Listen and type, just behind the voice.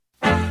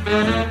Good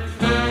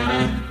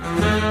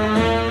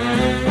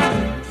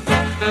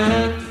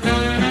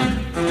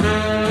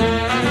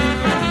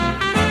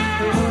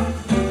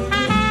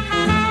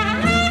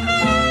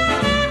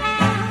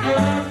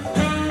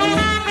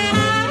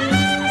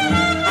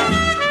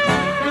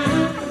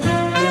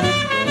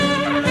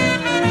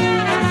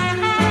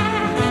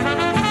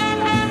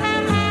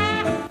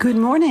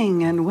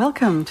morning and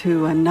welcome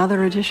to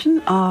another edition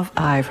of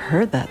I've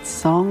Heard That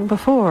Song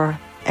Before.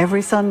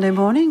 Every Sunday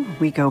morning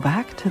we go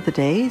back to the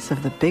days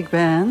of the big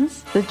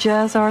bands, the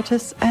jazz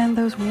artists and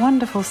those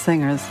wonderful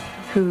singers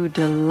who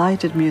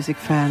delighted music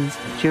fans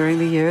during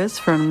the years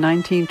from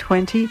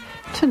 1920 to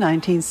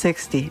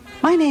 1960.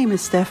 My name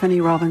is Stephanie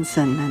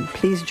Robinson and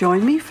please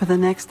join me for the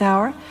next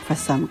hour for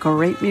some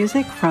great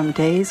music from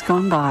days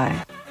gone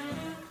by.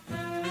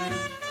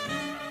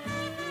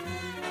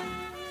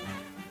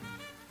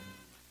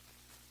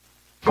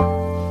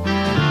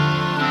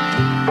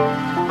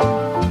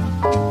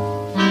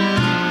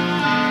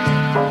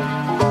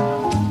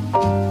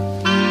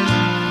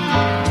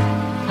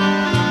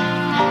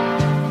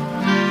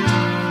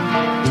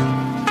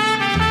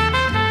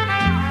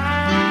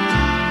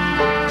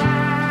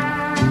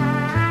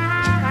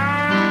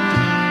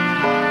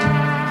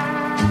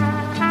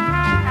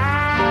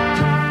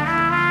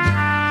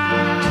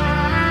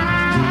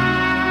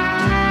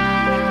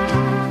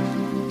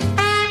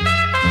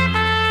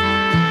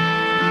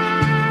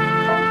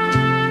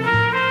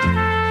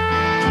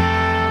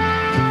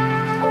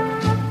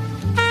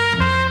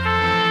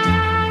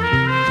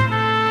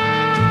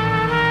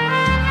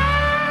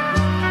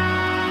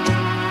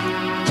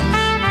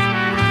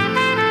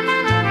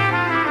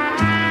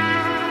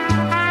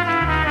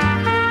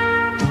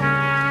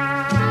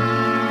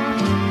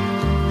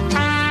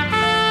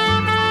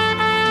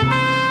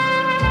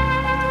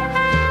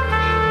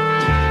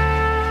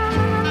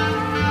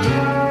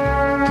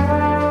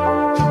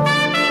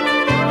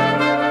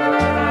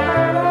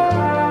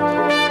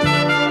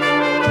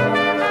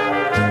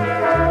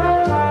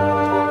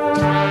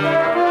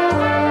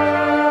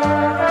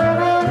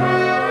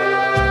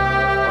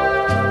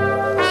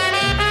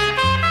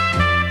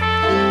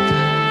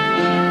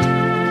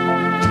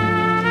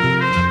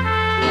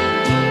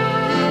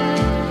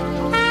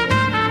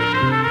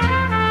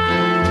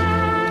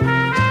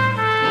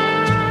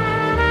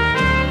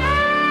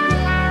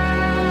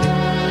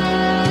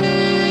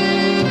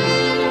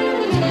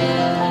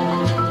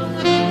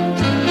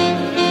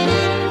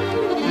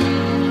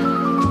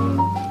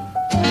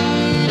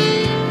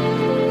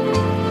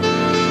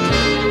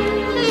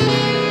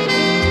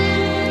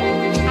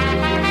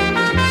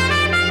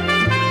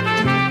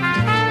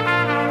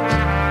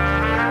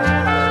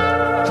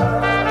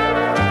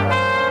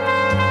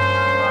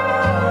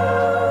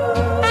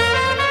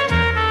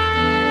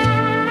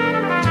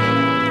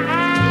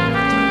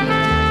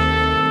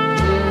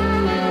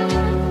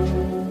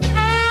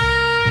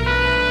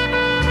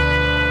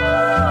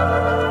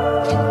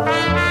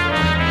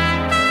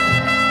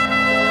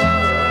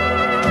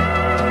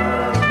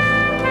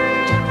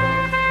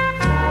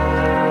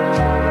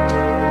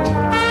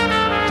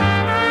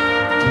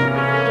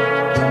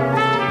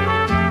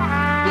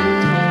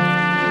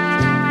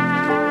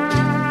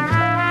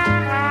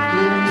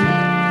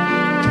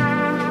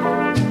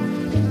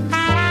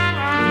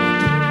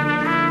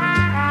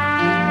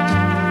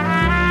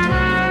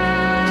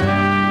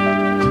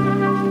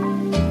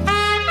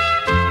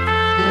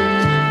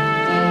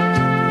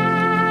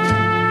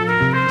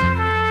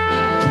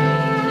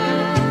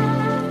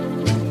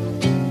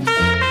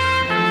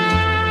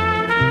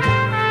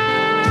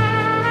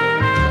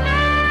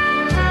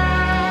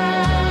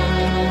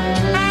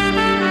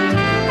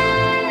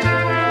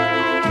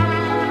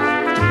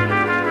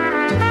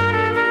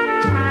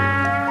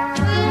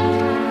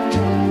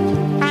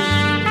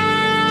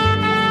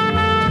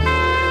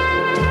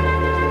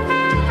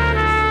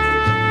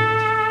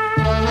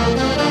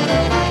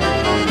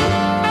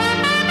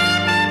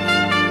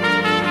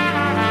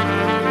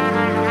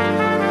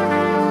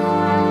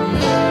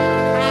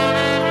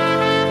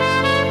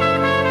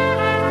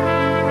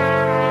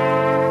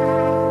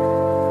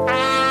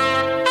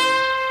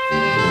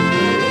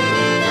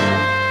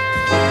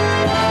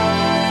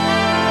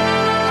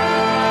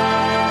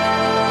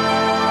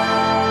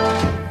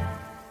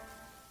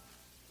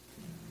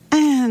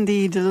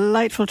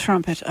 Delightful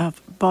trumpet of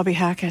Bobby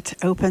Hackett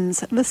opens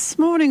this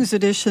morning's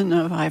edition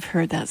of I've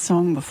Heard That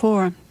Song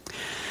Before.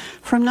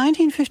 From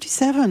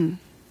 1957,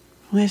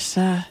 with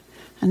a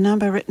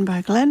number written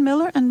by Glenn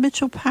Miller and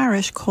Mitchell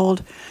Parrish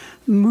called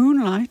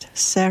Moonlight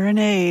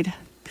Serenade.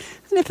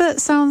 And if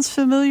that sounds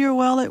familiar,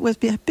 well, it was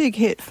a big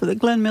hit for the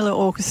Glenn Miller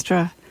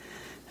Orchestra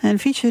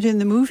and featured in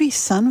the movie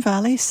Sun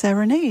Valley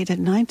Serenade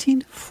in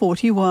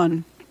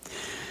 1941.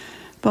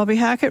 Bobby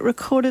Hackett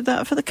recorded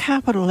that for the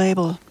Capitol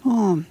label.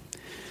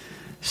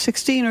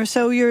 16 or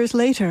so years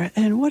later,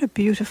 and what a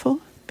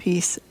beautiful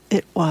piece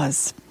it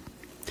was.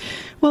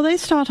 Well, they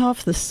start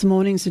off this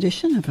morning's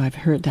edition of I've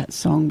Heard That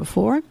Song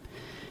Before,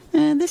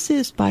 and this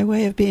is by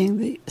way of being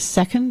the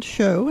second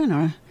show in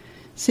our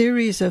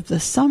series of The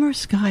Summer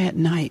Sky at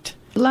Night,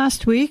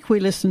 Last week we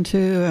listened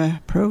to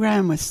a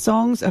program with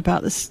songs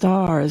about the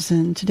stars,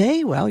 and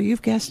today, well,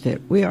 you've guessed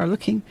it, we are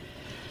looking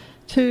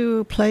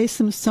to play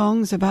some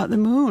songs about the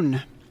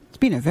moon. It's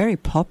been a very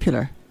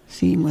popular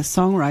theme with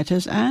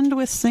songwriters and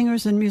with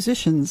singers and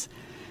musicians,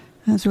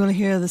 as we'll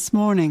hear this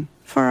morning.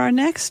 For our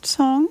next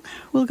song,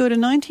 we'll go to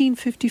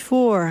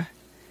 1954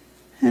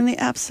 and the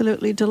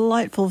absolutely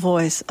delightful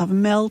voice of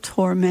Mel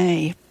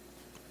Torme.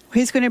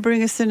 He's going to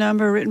bring us a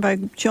number written by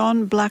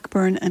John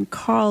Blackburn and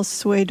Carl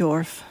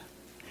Swaydorf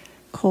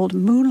called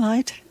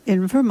Moonlight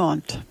in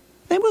Vermont.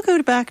 Then we'll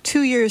go back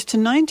 2 years to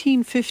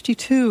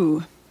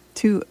 1952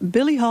 to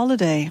Billie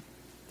Holiday.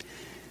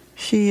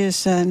 She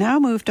is now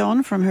moved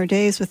on from her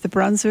days with the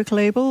Brunswick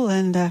label,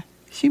 and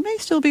she may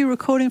still be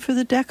recording for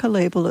the Decca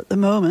label at the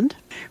moment.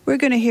 We're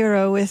going to hear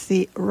her with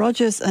the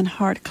Rodgers and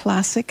Hart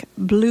classic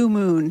Blue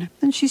Moon,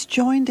 and she's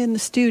joined in the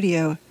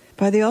studio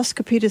by the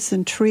Oscar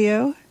Peterson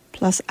Trio,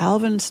 plus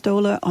Alvin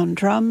Stoller on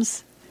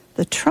drums,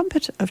 the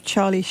trumpet of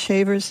Charlie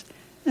Shavers,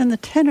 and the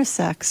tenor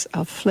sax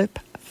of Flip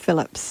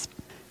Phillips.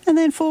 And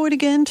then forward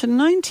again to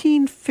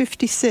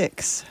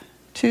 1956,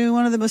 to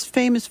one of the most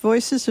famous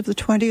voices of the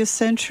 20th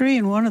century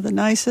and one of the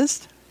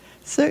nicest,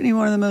 certainly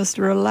one of the most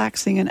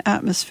relaxing and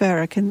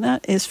atmospheric, and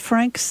that is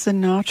Frank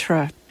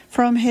Sinatra.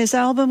 From his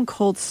album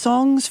called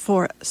Songs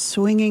for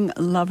Swinging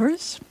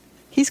Lovers,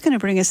 he's going to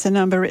bring us a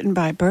number written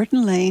by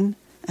Burton Lane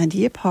and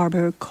Yip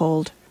Harburg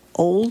called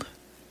Old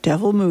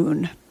Devil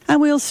Moon.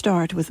 And we'll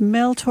start with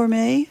Mel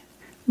Torme,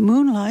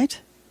 Moonlight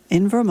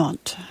in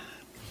Vermont.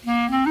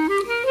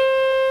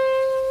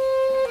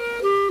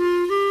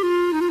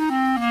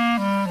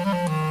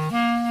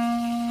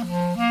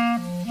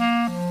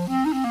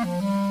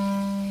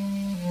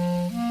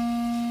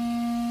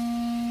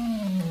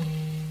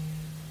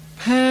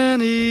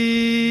 Pennies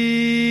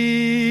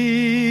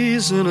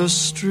in a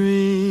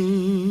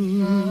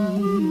stream,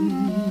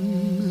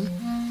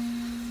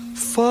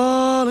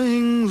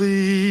 falling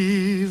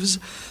leaves,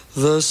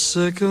 the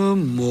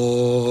sycamore,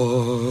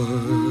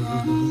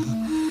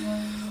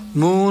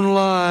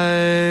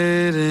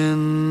 moonlight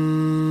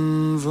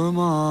in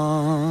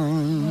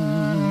Vermont.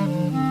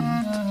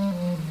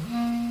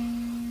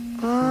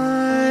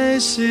 I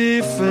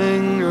see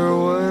finger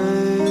waves,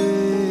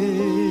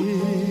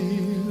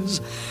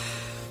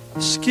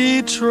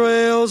 ski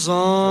trails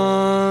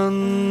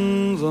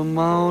on the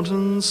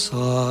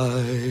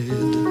mountainside,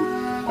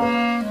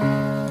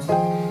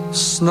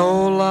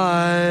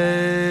 snowlight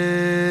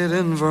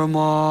in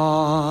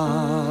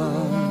Vermont.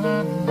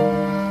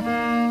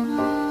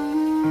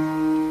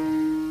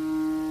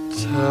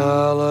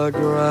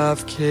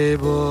 Telegraph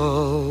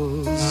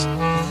cables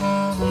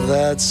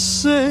that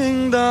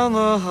sing down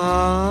the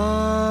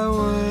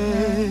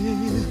highway,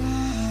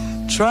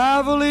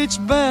 travel each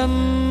bend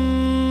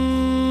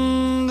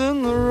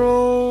in the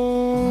road.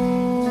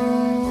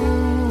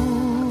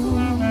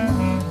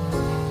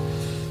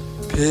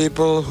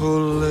 People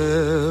who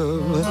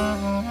live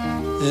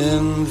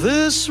in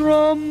this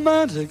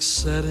romantic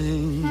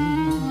setting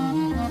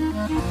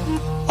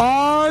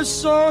are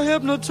so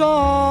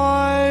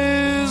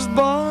hypnotized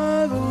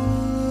by the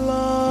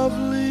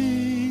lovely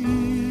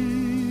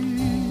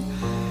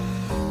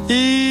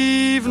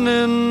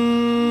evening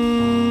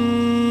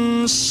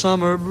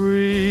summer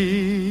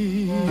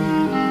breeze,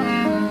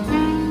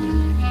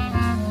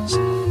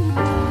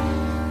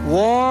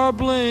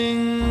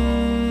 warbling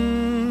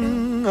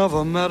of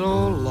a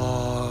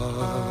meadowlark,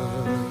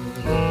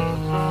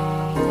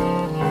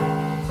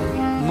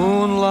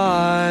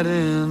 moonlight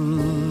in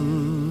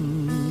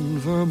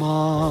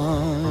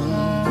Vermont.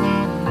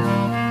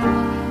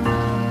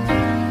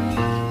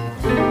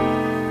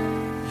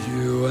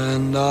 You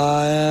and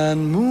I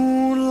and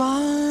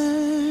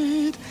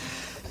moonlight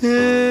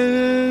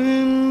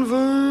in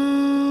Vermont.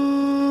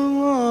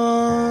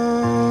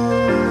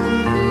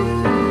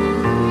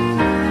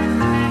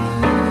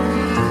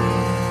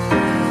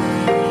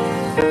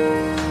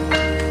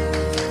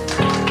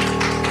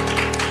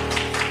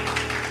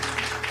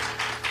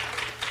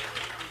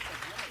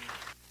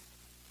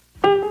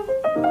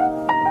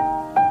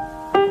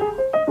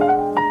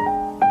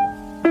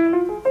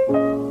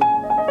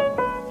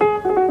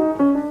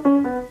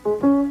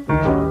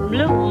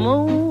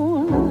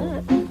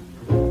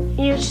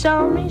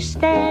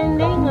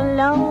 Standing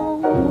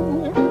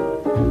alone,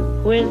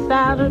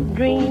 without a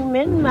dream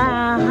in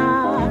my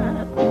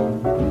heart,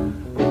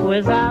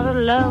 without a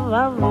love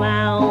of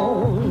my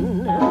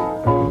own.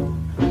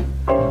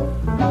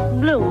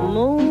 Blue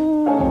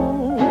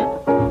moon,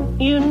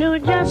 you knew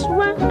just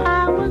what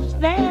I was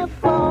there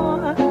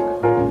for.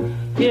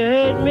 You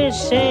heard me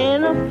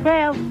saying a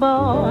prayer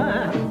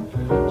for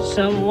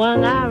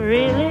someone I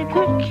really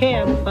could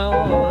care for.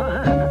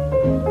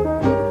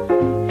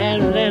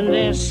 And then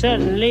there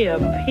suddenly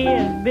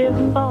appeared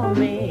before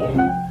me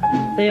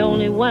the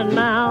only one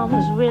my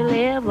arms will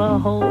ever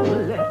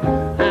hold.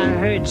 I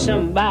heard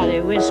somebody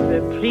whisper,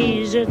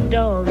 please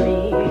adore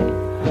me.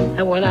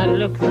 And when I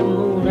looked, the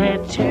moon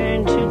had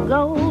turned to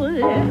gold.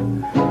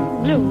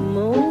 Blue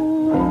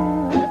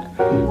moon,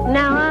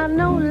 now I'm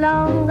no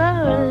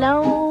longer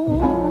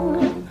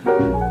alone,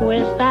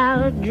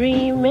 without a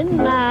dream in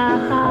my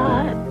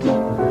heart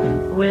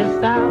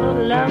without a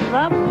love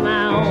of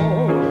my own.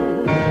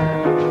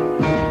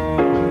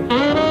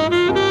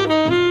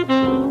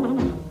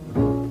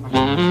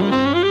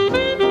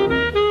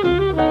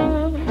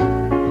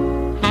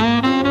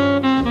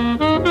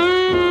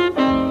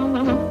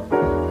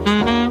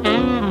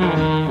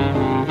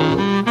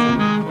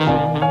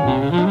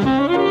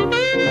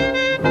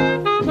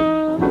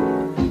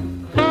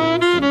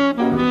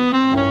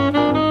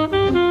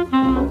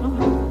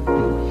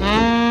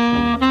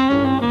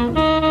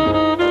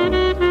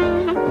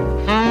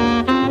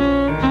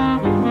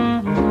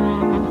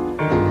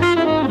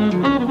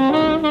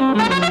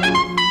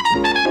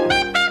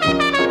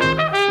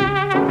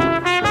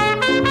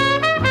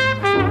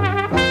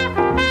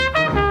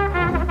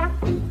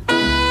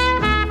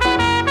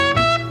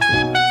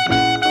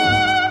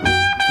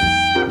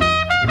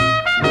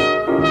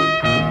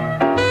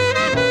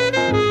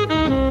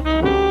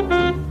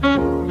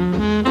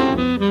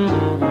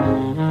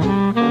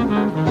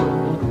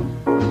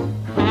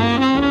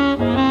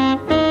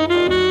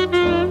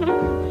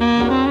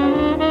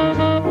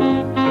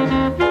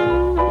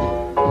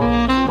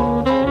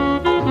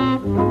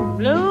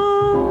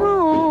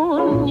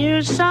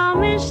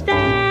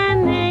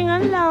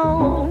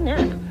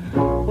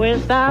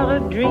 Without a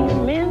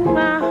dream in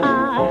my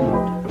heart,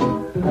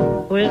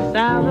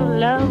 without a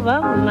love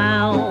of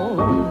my own.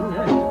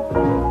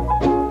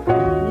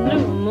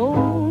 Blue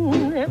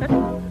moon,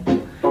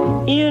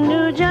 you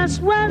knew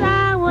just what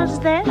I was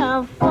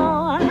there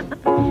for.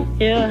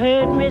 You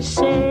heard me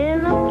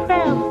saying a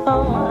prayer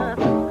for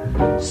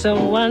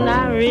someone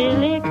I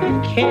really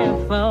could care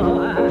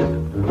for.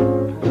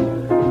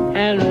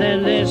 And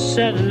then they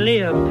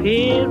suddenly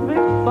appeared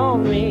before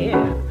me,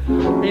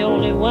 the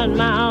only one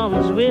my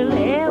arms will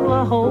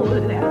ever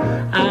hold.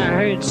 I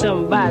heard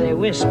somebody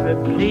whisper,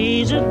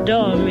 please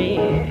adore me.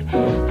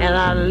 And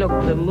I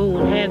looked, the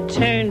moon had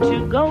turned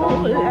to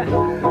gold.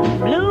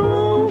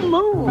 Blue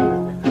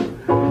moon,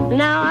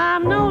 now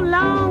I'm no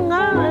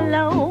longer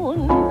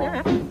alone,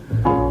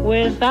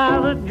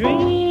 without a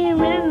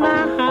dream in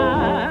my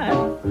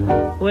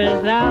heart,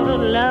 without a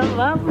love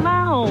of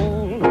my own.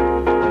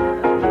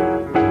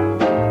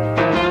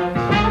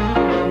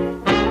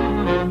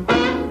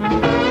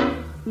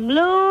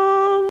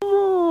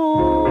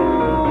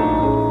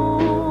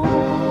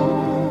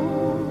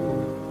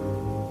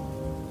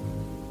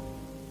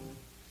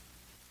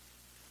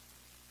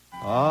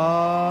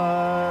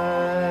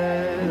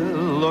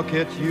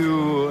 At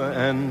you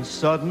and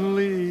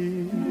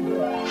suddenly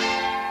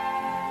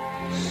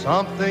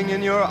something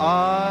in your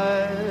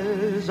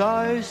eyes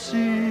I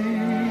see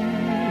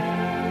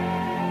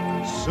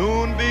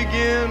soon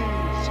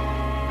begins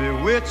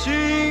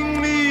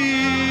bewitching me.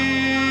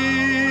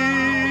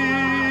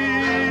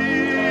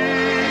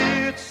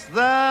 It's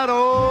that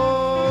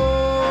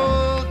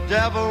old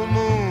devil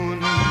moon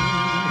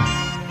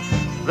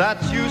that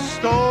you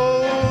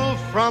stole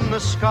from the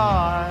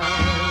sky.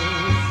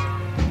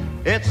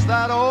 It's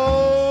that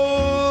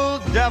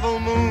old devil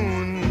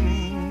moon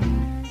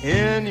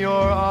in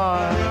your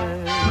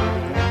eyes.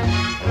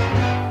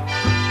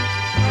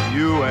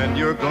 You and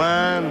your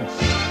glance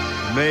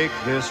make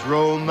this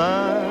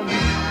romance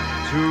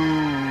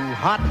too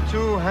hot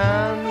to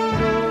handle.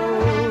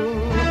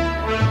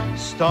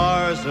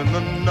 Stars in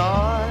the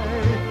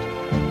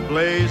night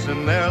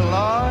blazing their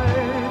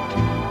light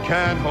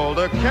can't hold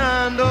a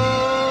candle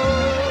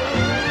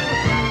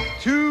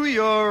to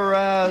your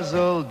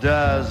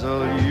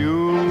razzle-dazzle. You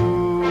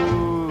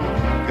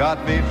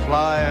got me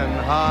flying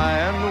high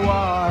and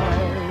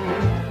wide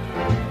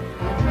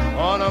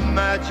on a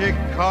magic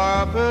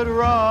carpet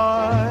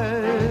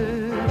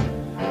ride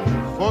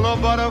full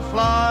of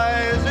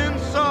butterflies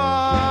inside.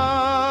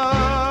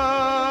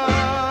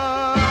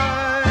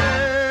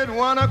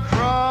 Wanna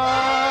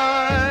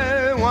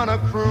cry, wanna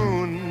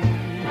croon,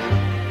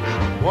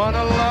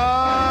 wanna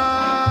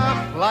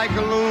laugh like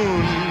a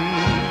loon.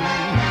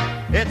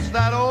 It's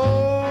that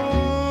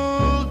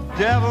old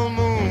devil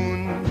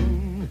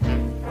moon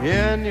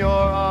in your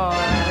eyes.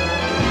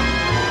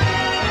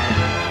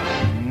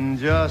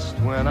 Just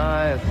when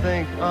I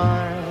think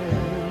I'm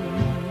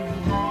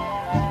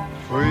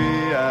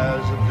free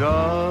as a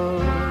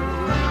dove,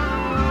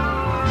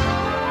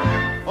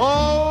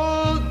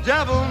 old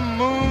devil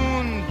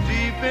moon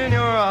deep in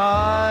your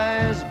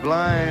eyes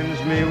blinds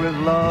me with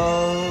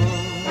love.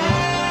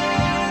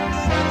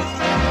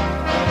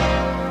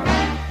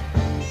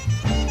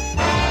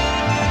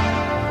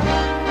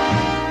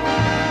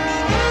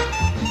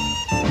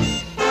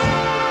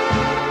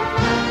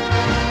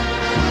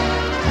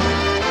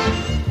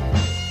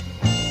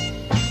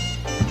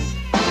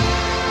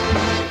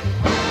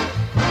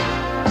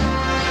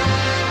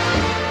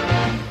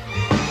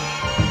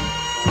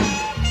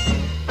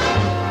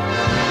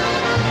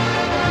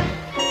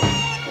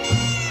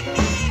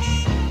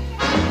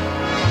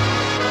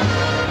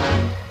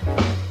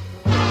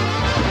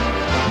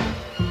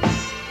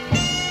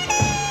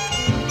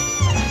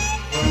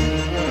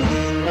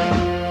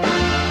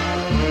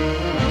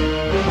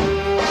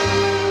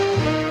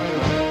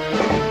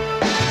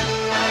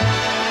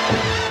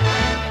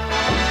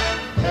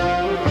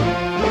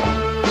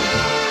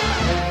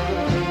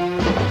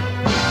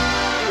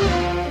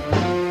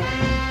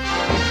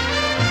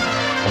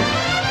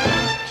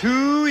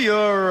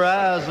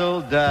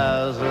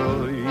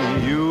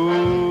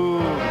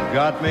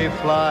 got me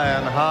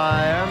flying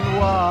high and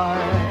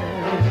wide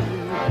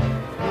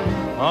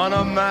on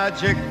a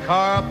magic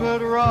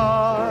carpet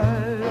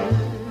ride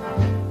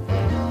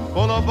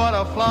full of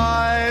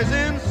butterflies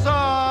inside.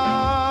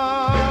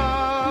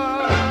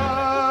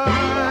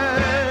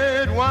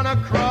 Wanna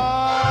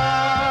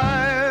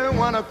cry,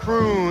 wanna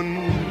croon,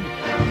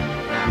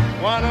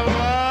 wanna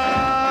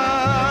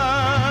laugh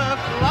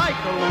like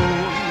a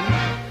loon.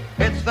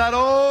 It's that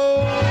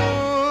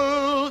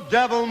old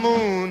devil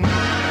moon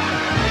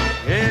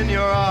in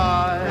your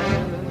eyes.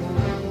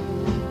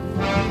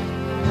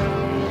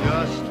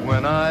 Just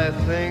when I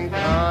think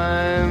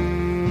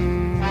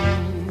I'm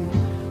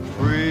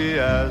free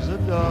as a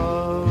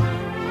dove,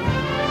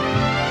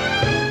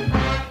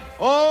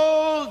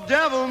 old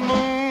devil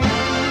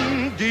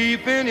moon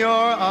deep in your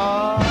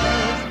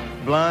eyes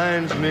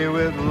blinds me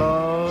with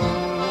love.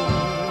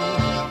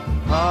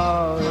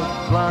 How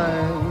it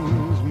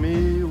blinds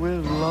me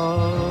with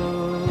love.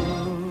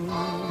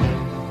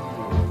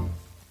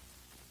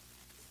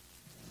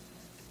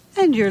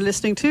 And you're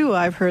listening to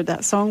I've Heard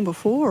That Song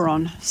Before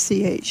on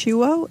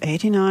CHUO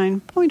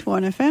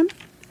 89.1 FM.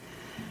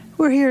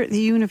 We're here at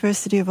the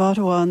University of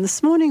Ottawa, and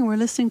this morning we're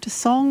listening to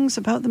songs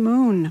about the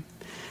moon,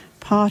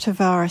 part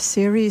of our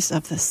series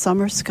of the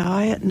summer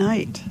sky at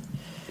night.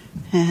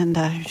 And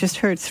I just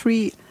heard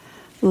three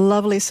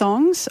lovely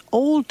songs.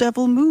 Old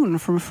Devil Moon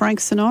from Frank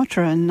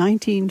Sinatra in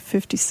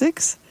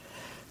 1956.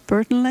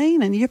 Burton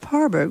Lane and Yip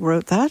Harburg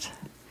wrote that.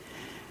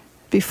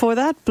 Before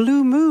that,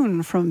 Blue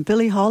Moon from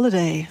Billie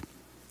Holiday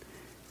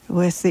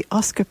with the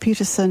Oscar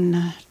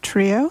Peterson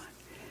trio.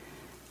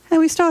 And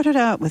we started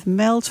out with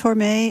Mel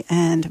Torme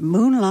and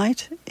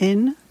Moonlight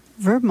in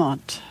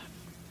Vermont.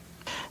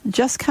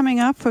 Just coming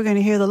up, we're going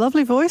to hear the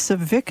lovely voice of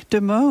Vic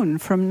Damone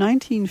from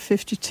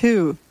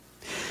 1952.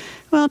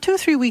 Well, 2 or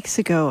 3 weeks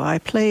ago, I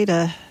played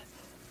a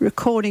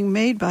recording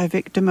made by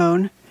Vic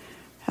Damone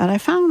that I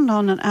found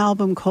on an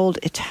album called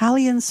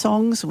Italian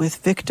Songs with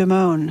Vic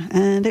Damone,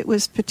 and it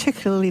was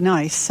particularly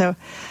nice. So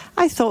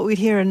I thought we'd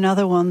hear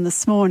another one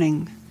this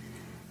morning.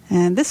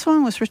 And this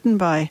one was written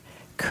by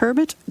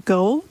Kermit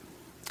Gohl.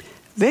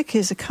 Vic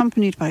is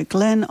accompanied by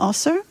Glenn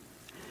Osser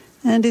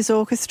and his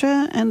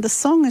orchestra, and the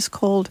song is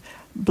called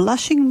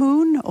Blushing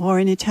Moon, or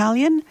in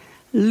Italian,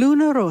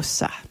 Luna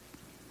Rossa.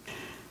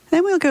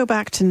 Then we'll go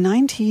back to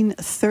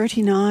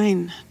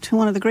 1939 to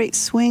one of the great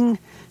swing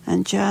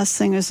and jazz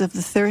singers of the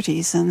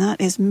 30s, and that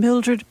is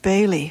Mildred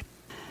Bailey.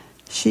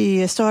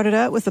 She started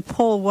out with the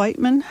Paul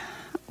Whiteman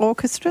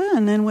Orchestra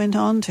and then went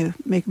on to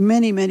make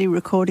many, many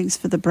recordings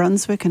for the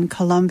Brunswick and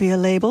Columbia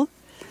label,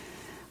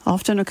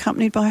 often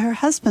accompanied by her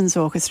husband's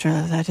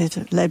orchestra, that is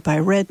led by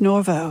Red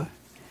Norvo.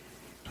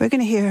 We're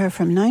going to hear her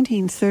from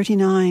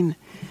 1939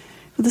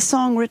 with a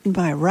song written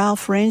by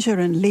Ralph Ranger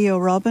and Leo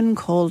Robin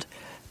called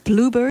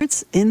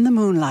Bluebirds in the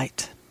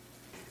Moonlight.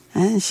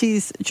 And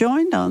she's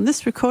joined on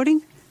this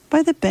recording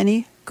by the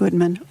Benny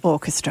Goodman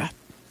Orchestra.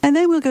 And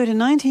then we'll go to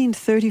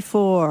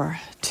 1934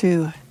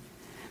 to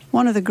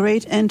one of the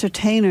great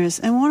entertainers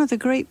and one of the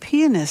great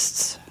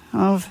pianists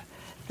of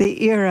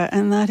the era,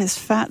 and that is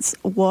Fats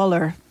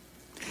Waller.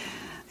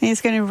 He's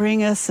going to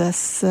bring us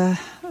a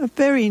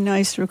very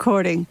nice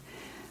recording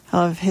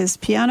of his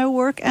piano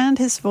work and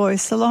his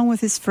voice along with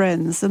his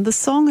friends. And the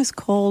song is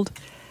called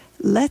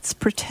Let's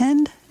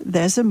Pretend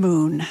There's a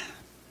Moon.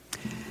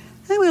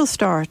 And we'll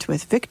start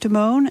with Vic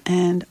Damone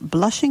and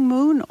Blushing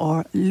Moon,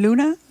 or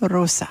Luna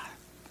Rossa.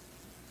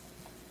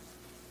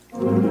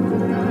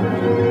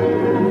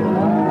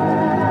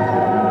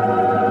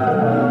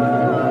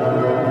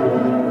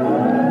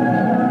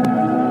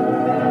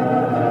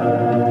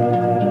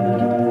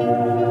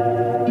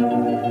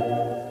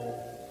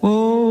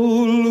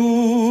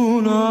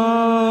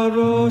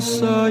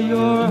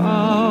 You're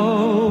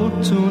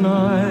out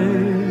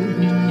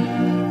tonight,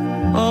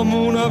 a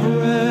moon of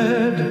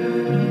red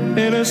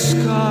in a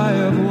sky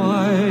of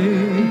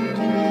white,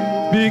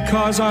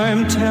 because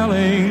I'm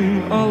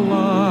telling a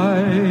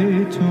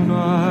lie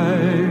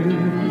tonight.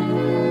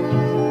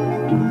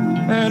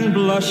 And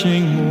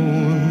blushing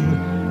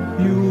moon,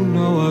 you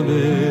know of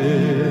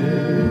it.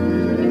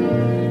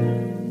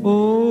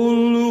 Oh,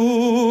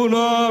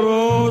 Luna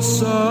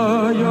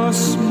Rossa, you're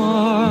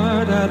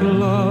smart at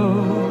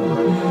love.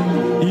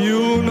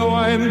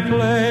 I'm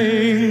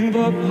playing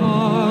the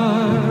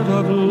part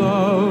of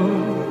love.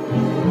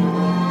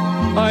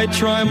 I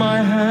try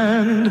my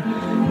hand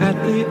at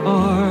the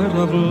art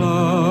of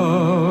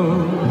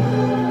love,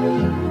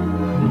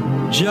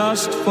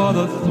 just for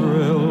the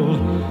thrill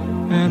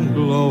and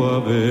glow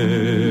of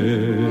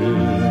it.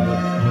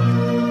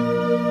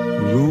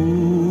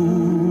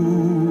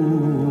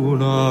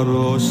 Luna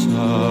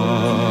Rossa,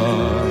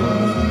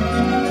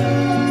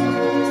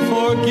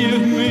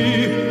 forgive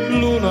me,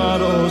 Luna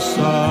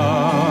Rossa,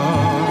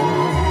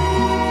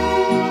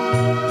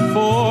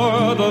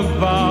 the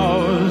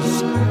vows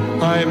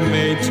I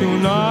made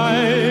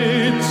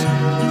tonight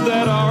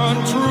that are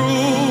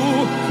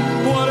untrue.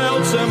 What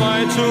else am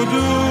I to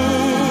do?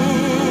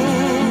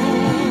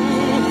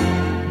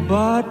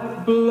 But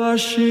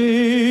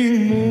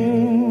blushing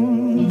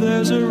moon, there's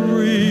there's a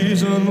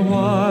reason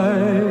why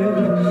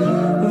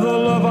the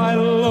love I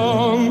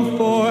long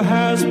for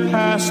has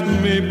passed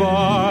me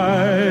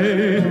by.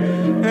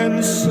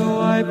 And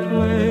so I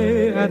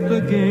play at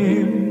the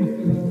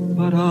game,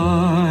 but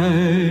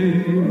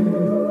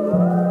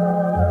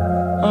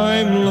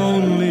I'm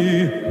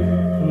lonely,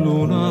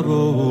 Luna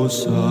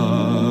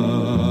Rosa.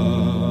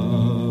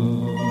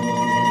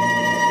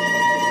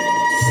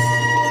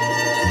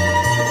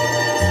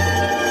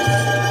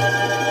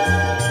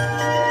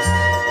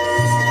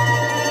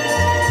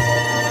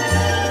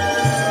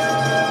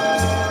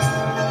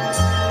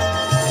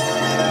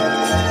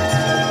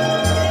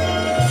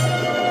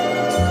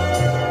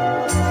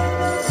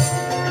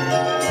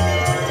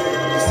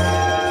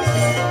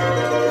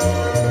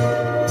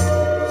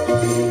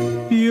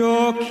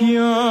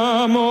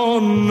 Chiamo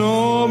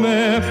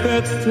nome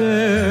per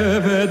te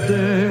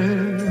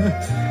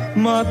vedere,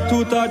 ma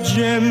tutta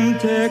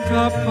gente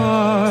che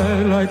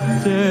parla di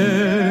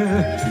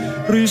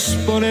te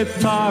risponde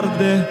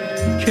tardi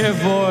che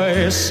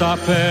vuoi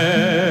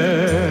sapere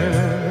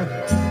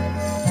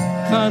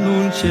che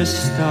non c'è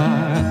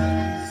sta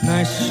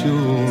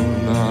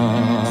nessuna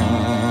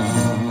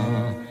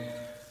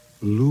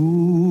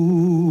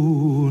luna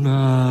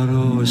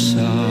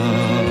rosa.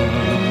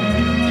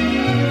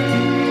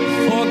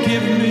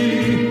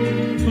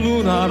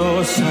 Luna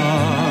Rosa,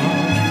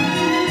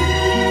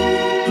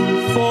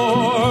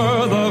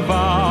 for the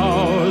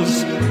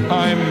vows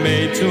I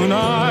made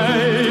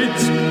tonight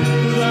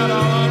that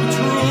are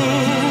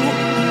untrue.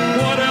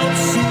 What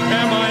else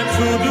am I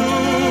to do?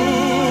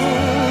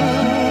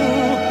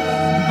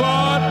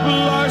 But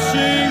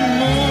blushing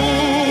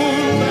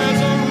moon,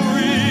 there's a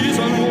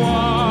reason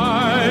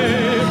why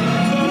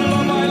the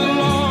love I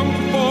long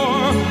for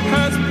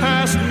has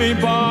passed me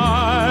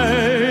by.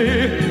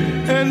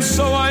 And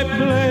so I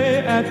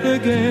play at the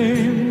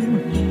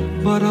game,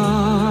 but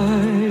I'm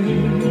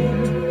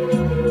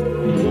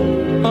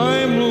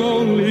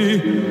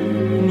lonely,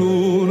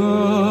 Luna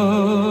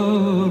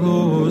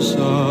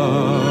Rosa.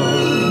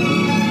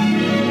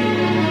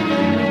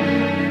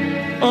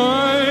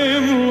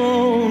 I'm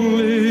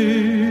lonely,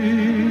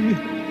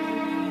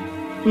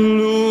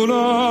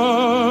 Luna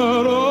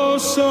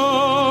Rosa.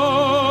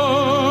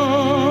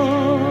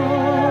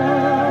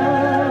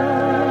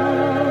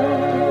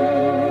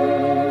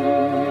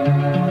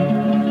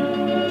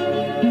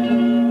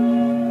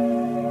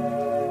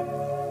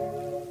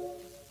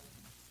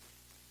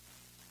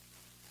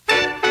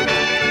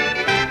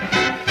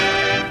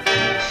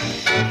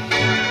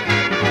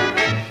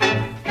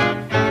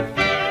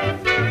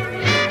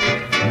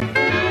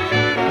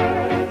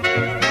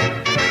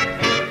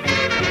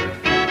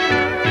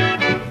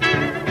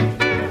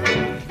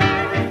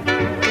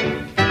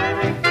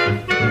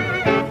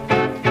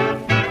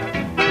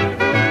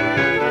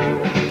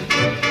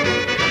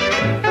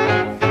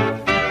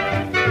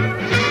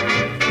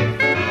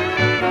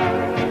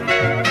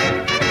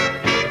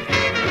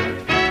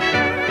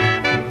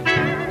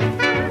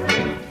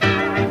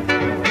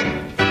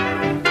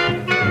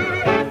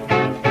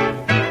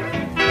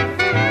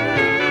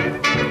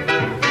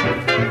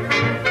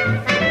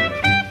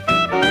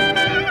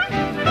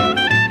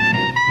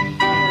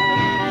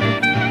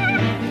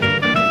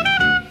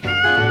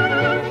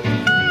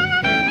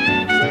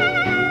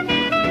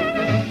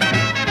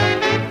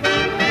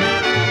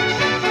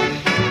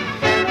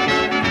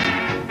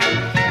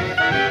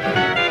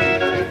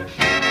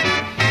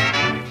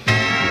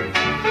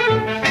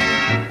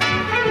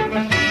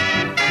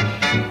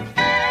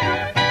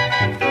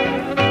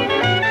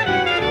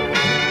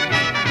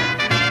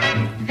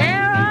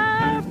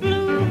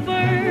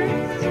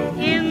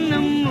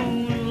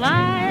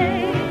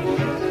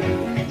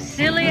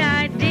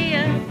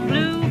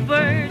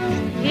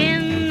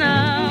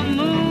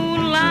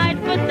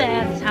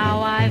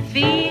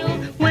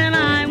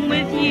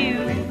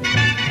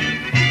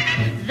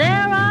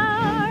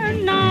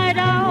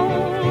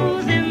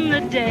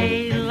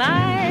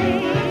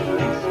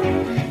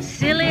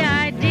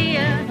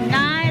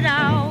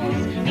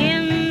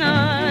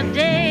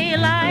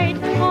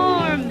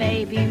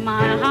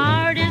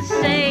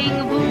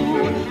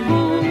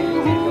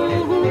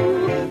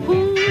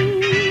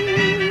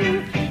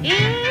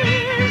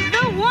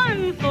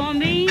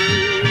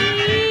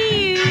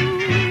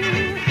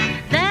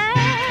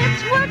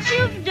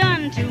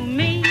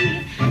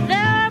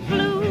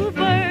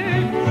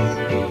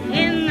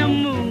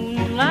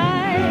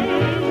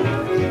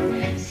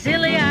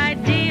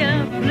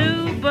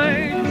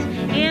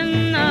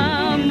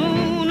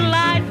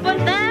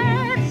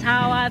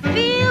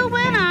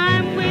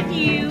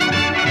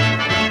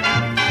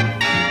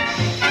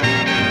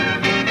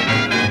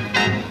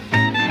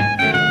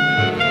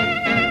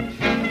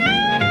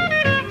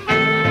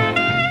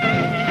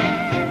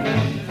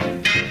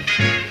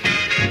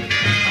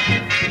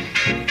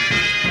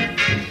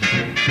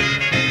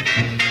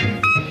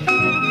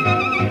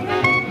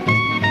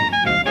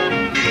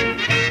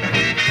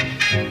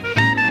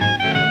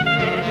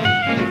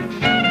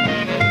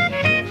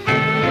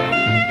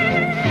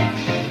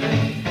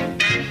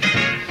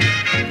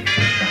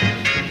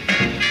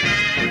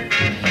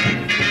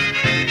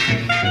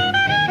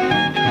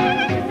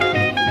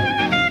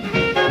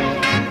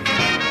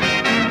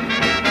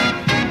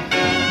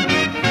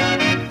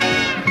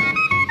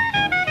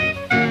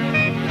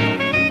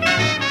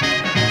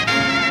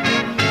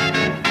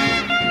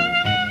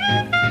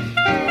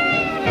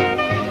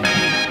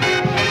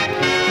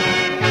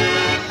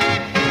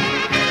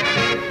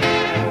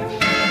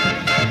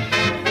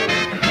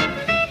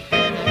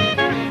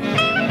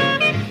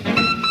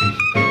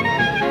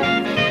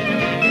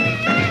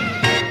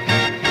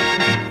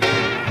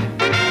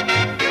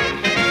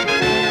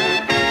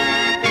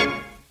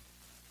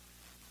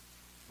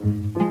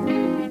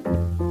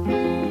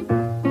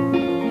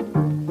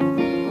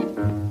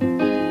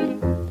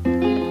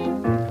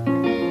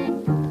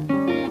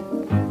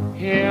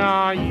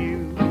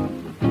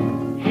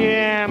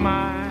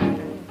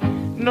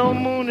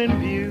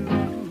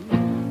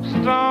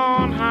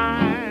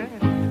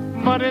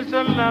 but it's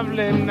a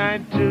lovely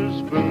night to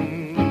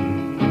spoon.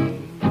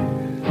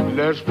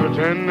 Let's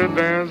pretend that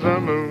there's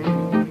a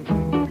moon.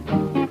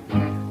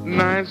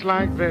 Nights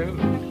like this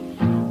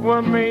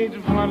were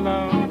made for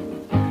love,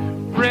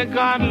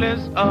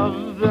 regardless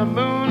of the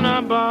moon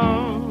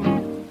above.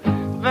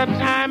 The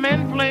time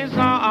and place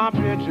are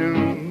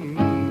opportune.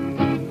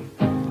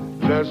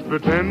 Let's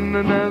pretend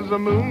that there's a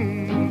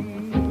moon.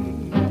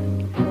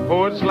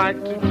 Poets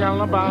like to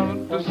tell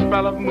about the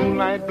spell of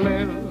moonlight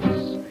bliss,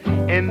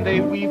 and they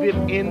weave it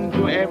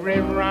into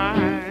every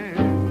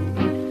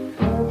rhyme.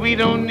 We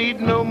don't need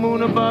no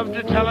moon above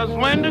to tell us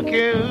when to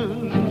kiss.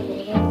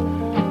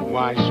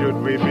 Why should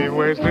we be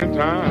wasting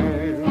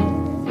time?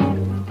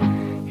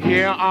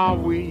 Here are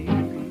we,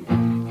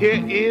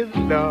 here is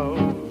love.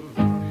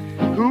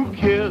 Who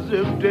cares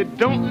if they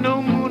don't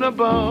know moon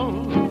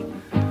above?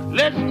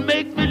 Let's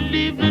make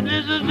believe that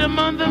this is the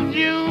month of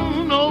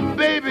June. Oh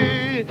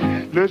baby,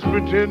 let's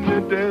pretend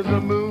that there's a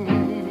moon.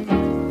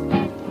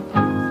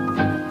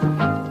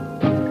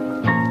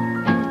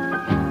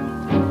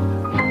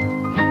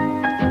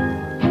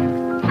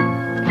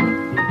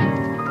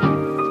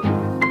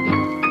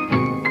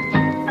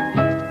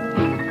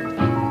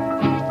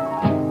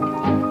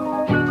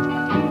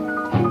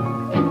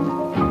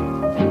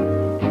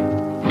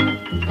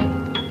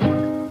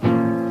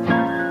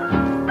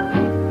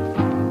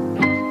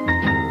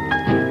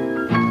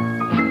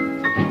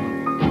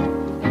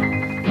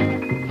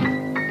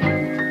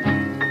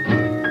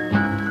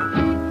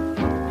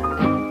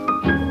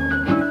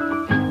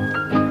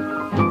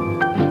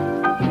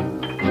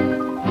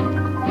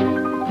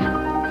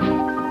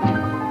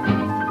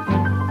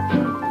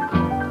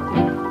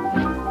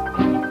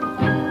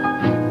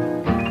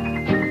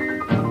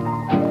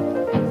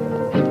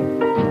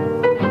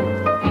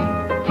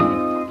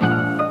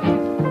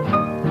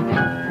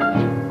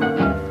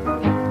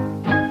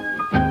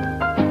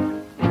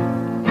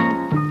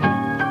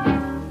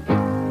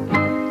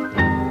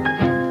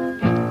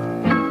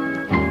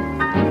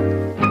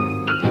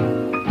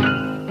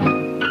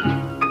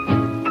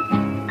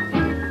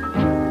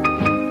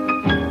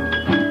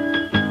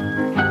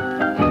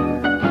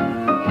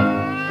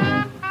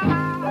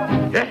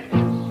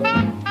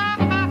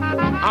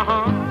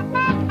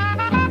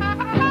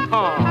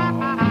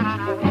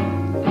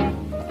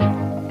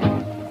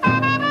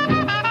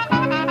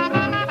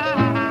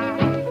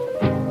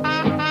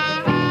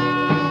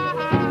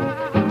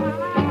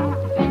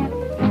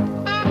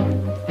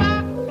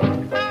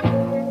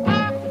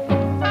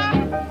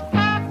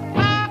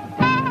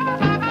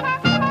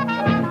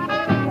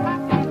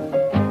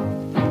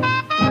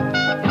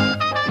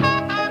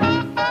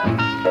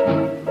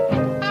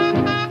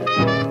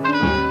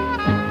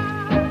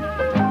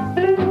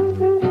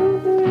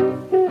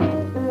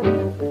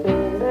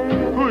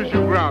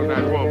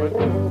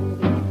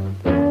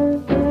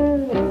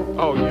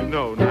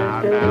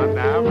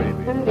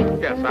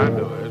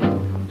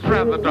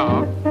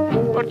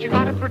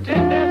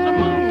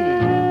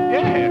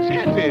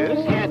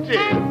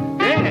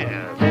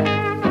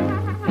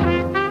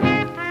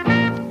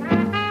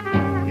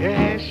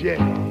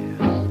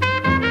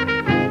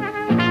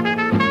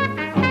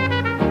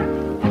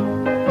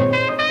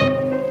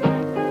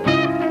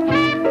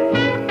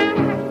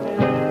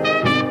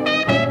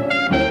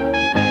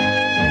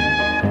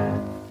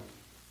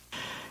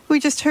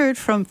 Heard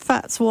from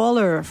Fats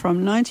Waller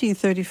from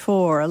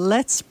 1934,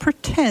 Let's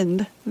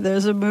Pretend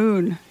There's a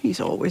Moon. He's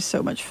always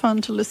so much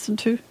fun to listen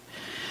to.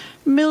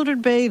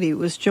 Mildred Bailey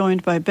was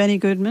joined by Benny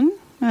Goodman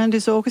and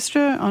his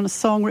orchestra on a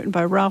song written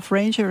by Ralph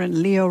Ranger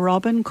and Leo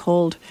Robin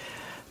called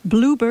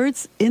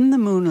Bluebirds in the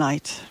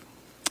Moonlight.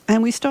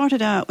 And we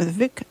started out with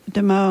Vic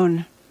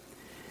Damone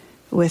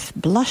with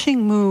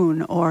Blushing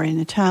Moon, or in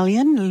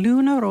Italian,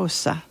 Luna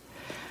Rossa,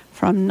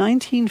 from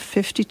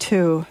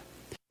 1952.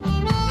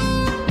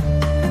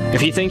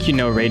 If you think you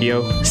know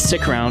radio,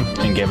 stick around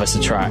and give us a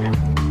try.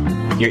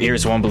 Your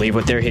ears won't believe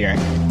what they're hearing.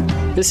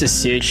 This is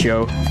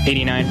CHO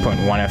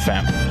 89.1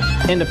 FM,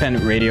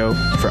 independent radio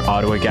for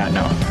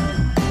Ottawa-Gatineau.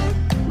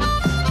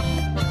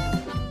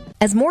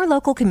 As more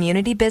local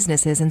community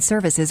businesses and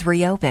services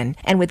reopen,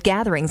 and with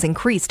gatherings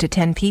increased to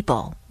 10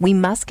 people, we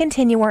must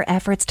continue our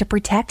efforts to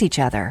protect each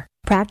other.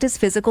 Practice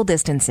physical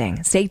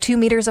distancing, stay 2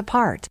 meters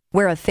apart,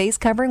 wear a face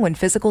covering when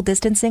physical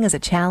distancing is a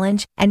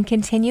challenge, and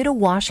continue to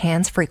wash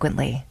hands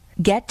frequently.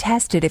 Get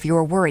tested if you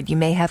are worried you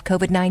may have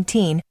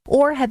COVID-19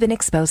 or have been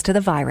exposed to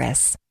the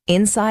virus.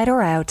 Inside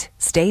or out,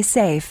 stay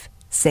safe,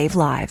 save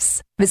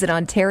lives. Visit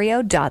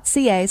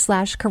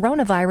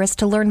ontario.ca/coronavirus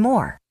to learn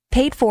more.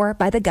 Paid for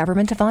by the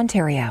Government of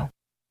Ontario.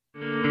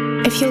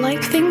 If you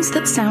like things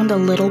that sound a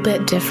little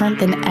bit different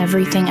than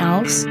everything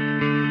else,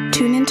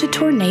 tune into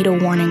Tornado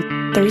Warning,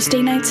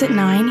 Thursday nights at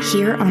 9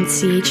 here on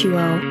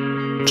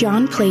CHUO.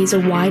 John plays a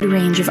wide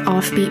range of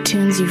offbeat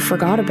tunes you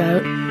forgot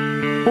about,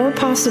 or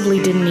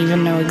possibly didn't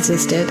even know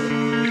existed.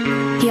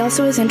 He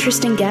also has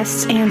interesting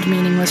guests and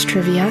meaningless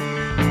trivia,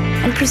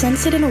 and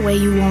presents it in a way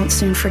you won't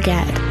soon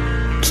forget.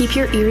 Keep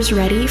your ears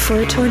ready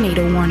for a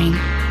Tornado Warning,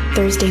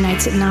 Thursday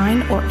nights at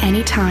 9 or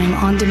anytime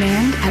on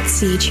demand at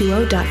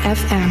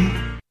chuo.fm.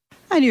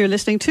 And you're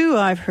listening to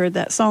I've Heard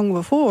That Song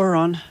Before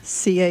on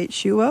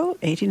CHUO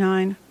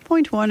 89.1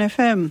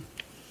 FM.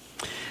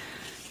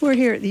 We're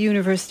here at the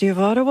University of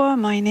Ottawa.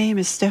 My name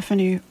is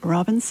Stephanie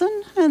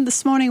Robinson, and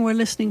this morning we're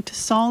listening to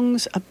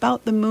songs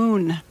about the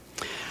moon,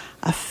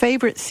 a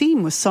favourite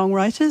theme with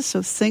songwriters,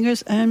 of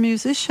singers and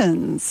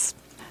musicians.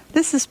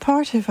 This is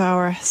part of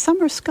our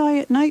Summer Sky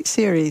at Night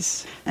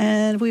series,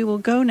 and we will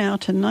go now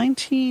to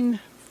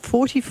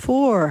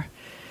 1944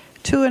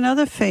 to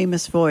another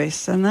famous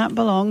voice, and that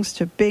belongs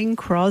to Bing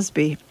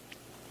Crosby.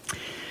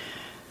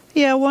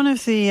 Yeah, one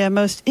of the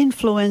most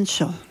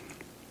influential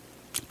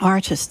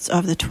artists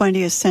of the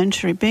 20th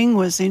century. Bing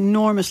was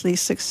enormously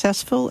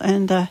successful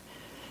and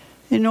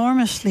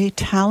enormously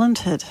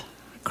talented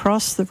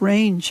across the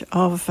range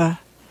of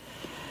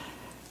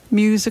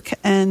music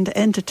and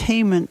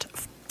entertainment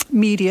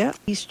media.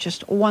 He's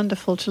just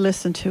wonderful to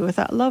listen to with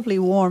that lovely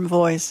warm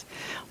voice.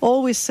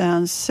 Always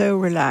sounds so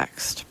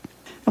relaxed.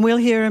 And we'll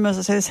hear him,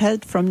 as I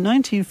said, from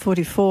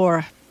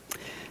 1944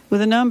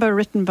 with a number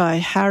written by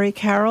Harry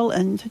Carroll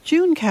and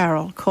June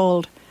Carroll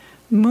called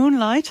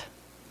Moonlight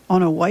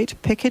on a White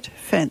Picket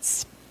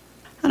Fence.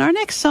 And our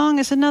next song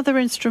is another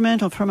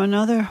instrumental from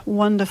another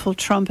wonderful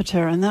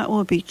trumpeter, and that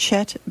will be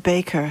Chet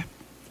Baker.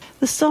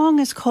 The song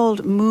is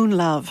called Moon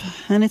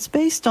Love, and it's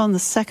based on the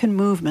second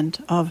movement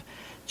of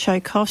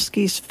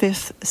Tchaikovsky's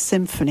Fifth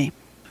Symphony.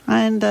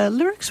 And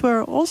lyrics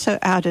were also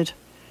added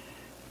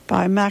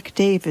by Mac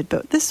David,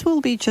 but this will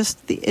be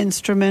just the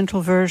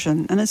instrumental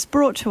version, and it's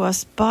brought to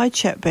us by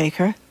Chet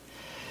Baker,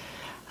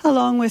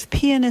 along with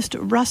pianist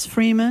Russ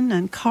Freeman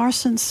and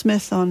Carson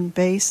Smith on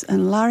bass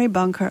and Larry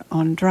Bunker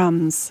on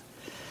drums.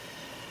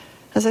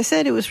 As I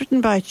said, it was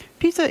written by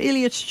Peter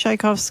Ilyich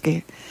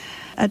Tchaikovsky,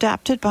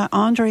 adapted by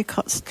Andrei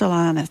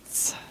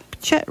Kostelanetz.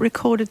 Chet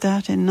recorded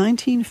that in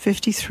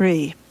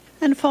 1953.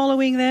 And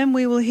following them,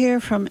 we will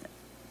hear from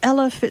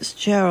Ella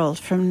Fitzgerald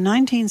from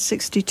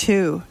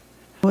 1962,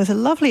 with a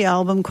lovely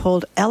album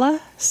called Ella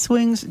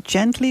Swings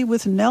Gently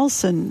with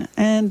Nelson,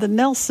 and the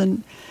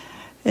Nelson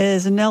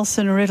is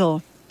Nelson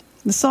Riddle.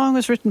 The song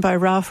was written by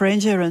Ralph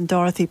Ranger and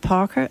Dorothy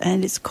Parker,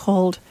 and it's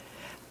called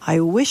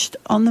I Wished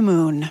on the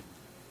Moon.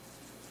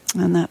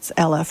 And that's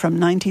Ella from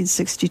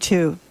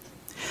 1962.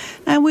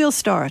 And we'll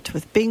start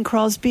with Bing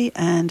Crosby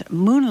and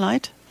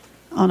Moonlight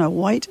on a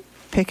White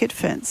Picket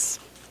Fence.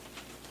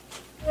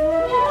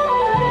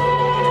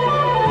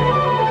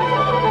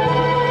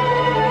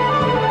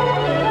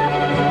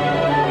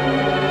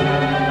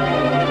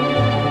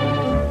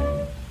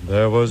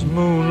 There was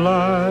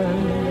moonlight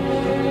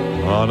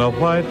on a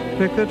white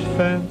picket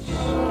fence.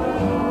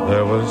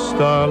 There was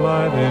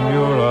starlight in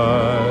your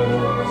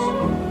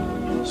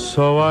eyes.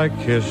 So I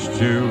kissed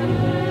you,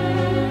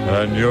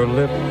 and your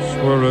lips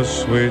were a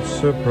sweet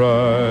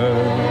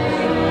surprise.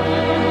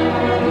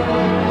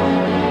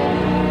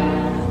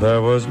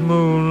 There was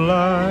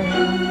moonlight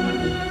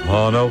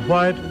on a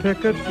white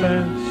picket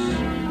fence,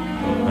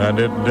 and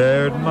it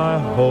dared my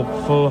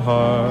hopeful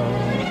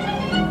heart.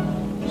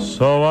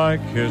 So I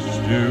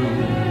kissed you,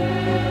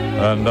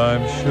 and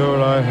I'm sure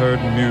I heard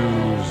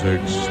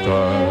music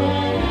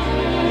start.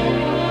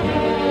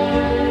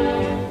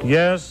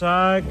 Yes,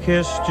 I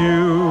kissed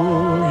you,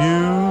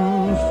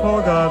 you've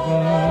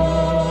forgotten.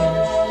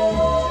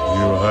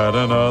 You had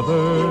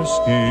another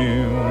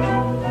scheme.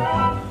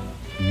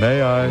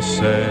 May I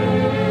say,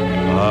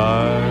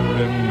 I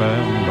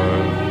remember.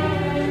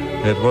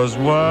 It was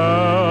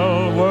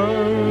well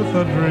worth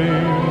a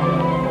dream.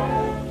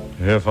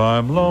 If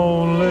I'm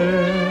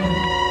lonely,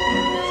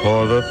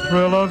 for the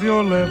thrill of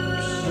your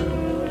lips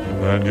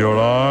and your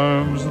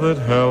arms that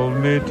held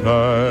me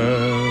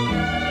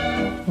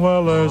tight.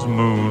 Well, there's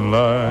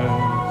moonlight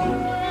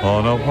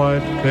on a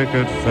white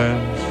picket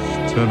fence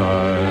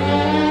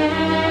tonight.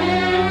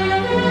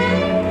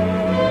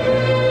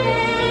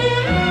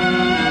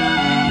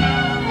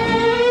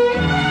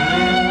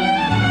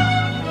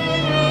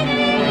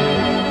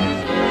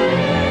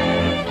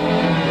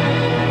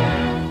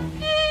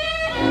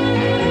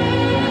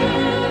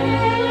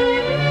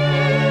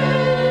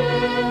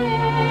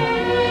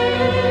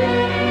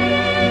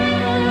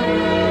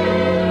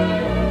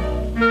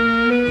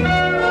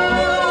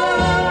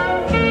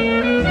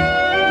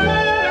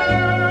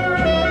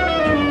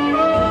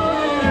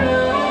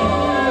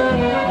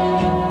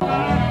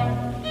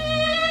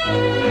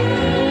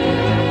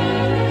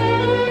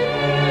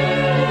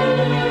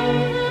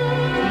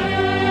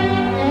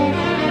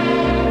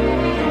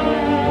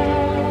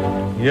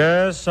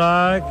 Yes,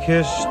 I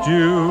kissed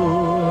you,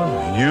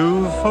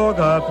 you've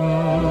forgotten.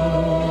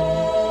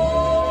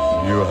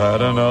 You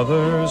had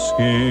another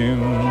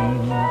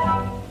scheme.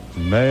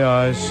 May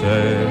I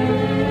say,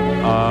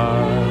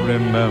 I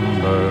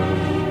remember.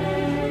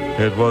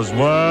 It was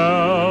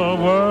well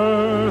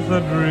worth a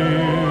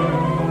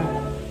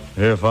dream.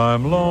 If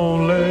I'm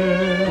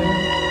lonely,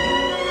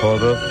 for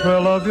the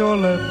thrill of your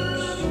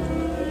lips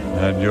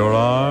and your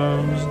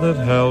arms that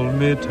held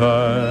me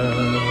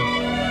tight.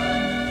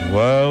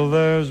 Well,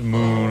 there's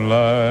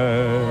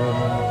moonlight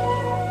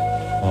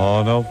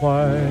on a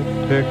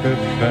white picket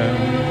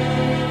fence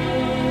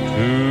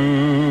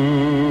tonight.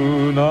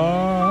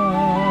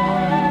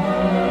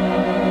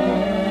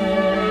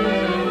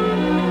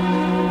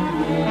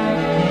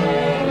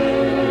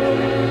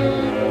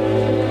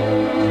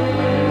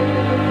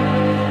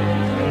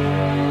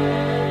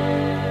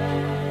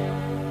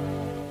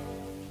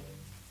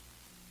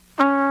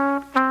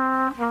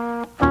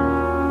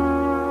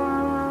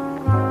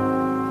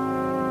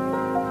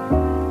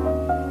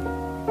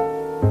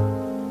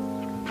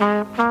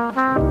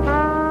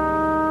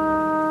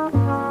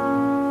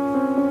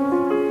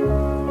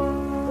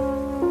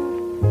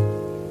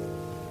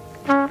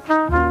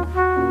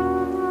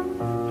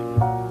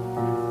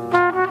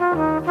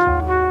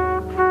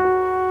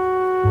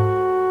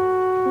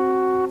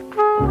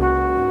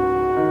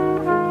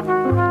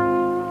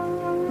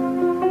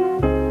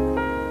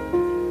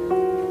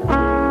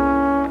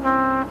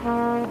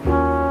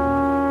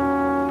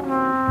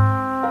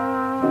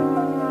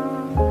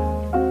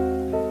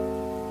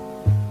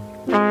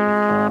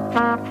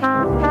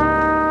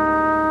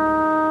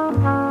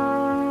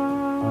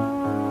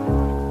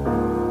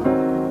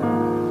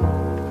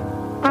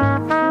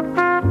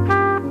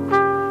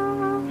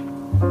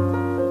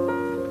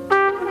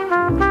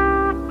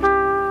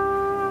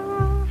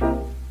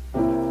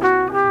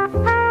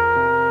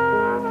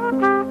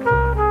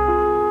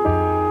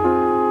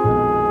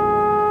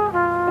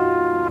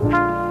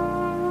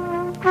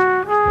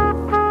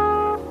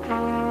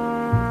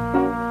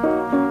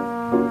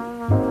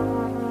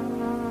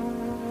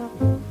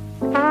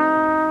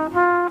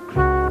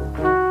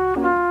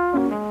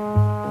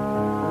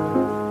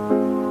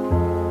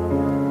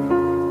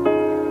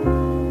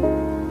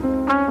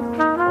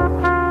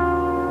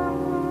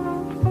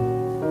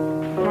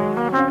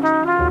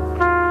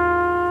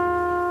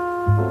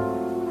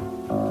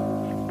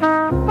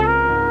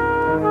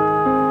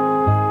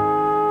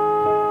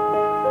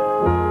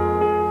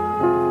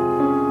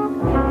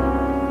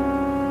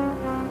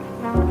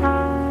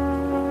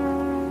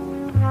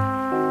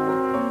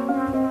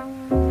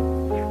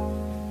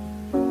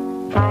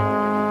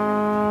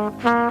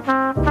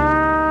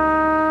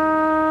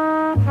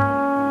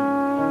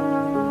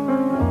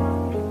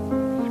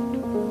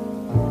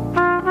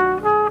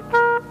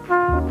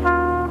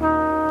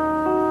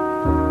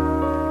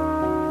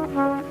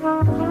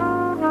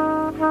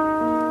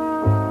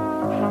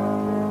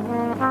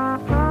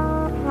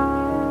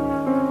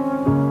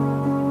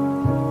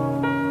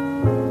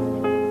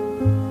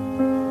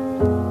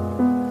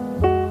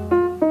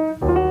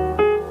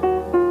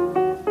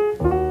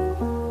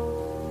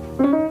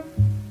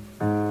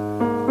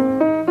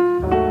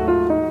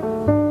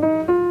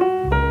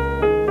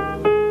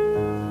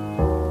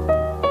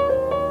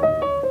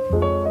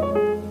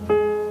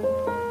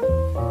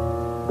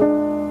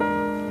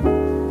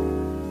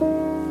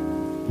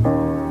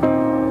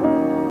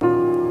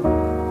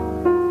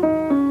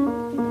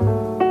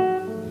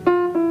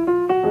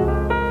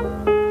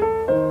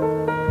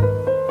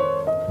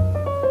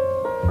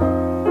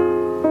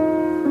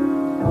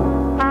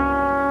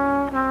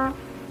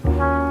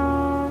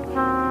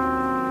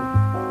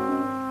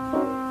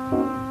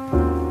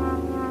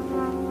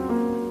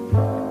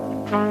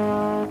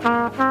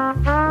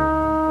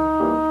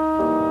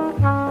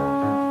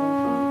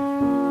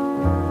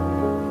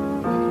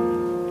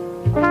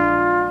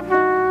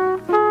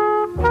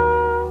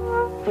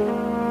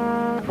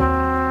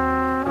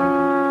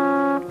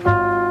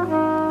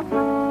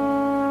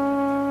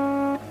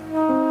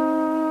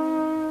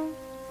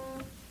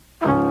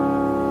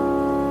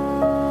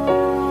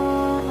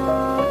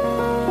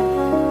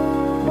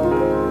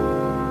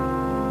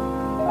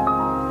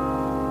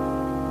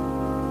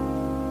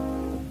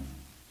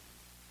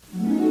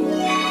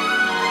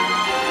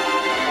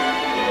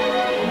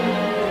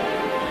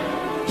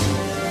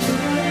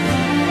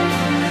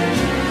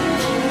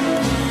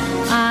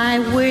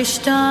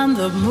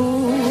 the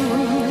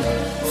moon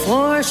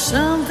for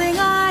something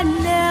I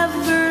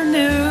never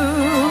knew.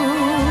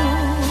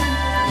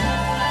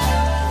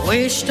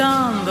 Wished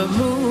on the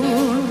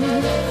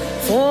moon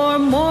for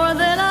more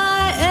than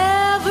I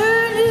ever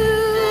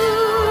knew.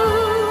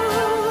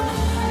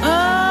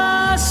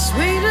 A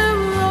sweeter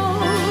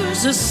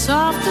rose, a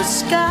softer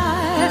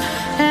sky,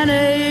 an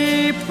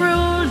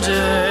April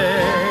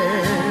day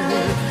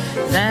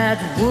that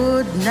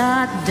would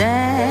not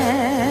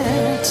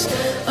dance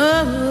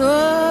away.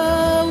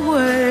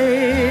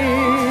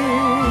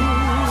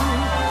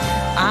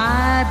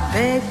 I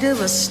begged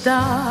of a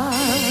star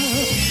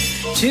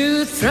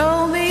to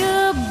throw me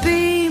a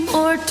beam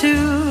or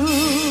two.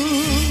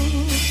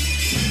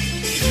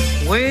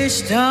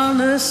 Wished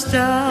on a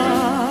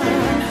star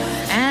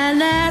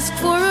and asked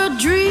for a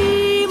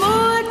dream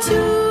or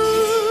two.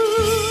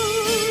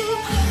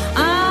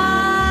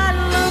 I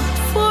looked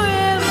for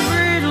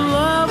every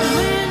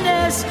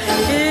loveliness,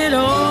 it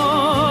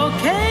all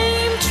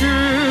came true.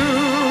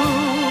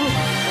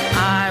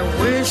 I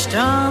wished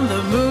on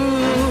the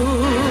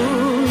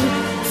moon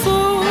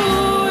for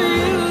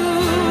you.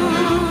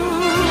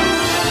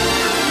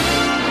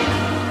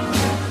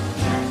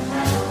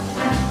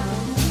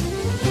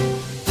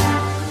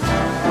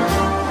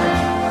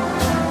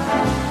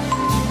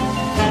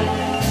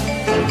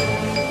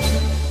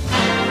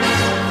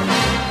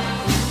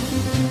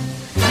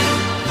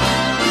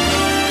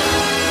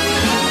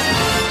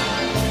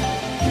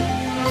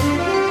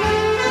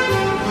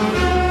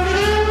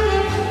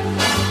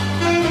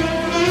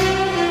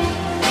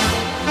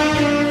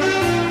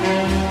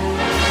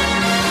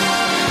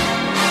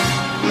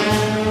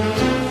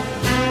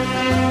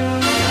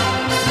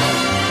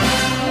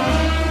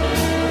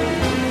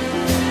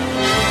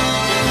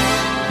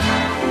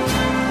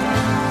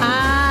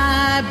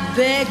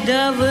 Begged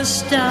of a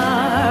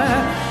star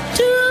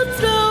to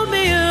throw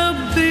me a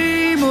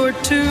beam or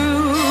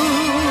two.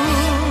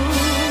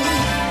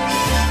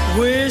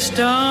 Wished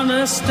on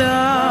a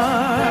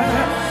star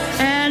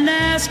and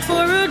asked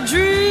for a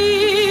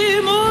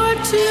dream or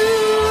two.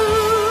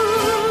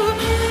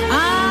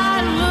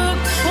 I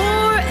looked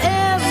for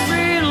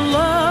every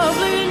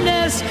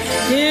loveliness,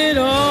 it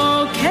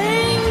all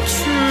came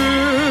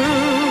true.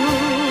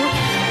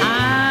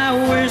 I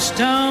wished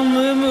on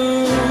the moon.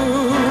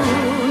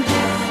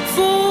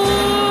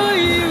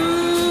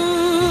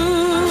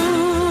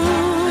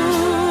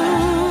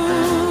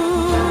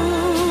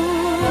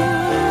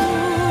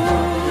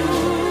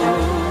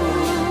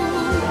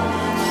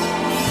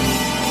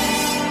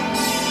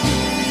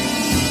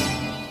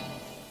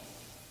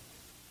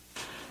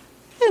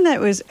 That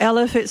was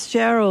Ella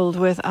Fitzgerald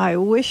with I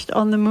Wished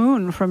on the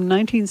Moon from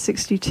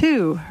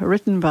 1962,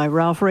 written by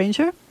Ralph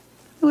Ranger,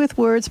 with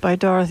words by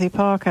Dorothy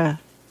Parker.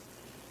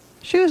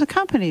 She was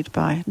accompanied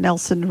by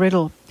Nelson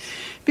Riddle.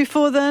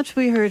 Before that,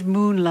 we heard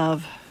Moon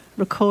Love,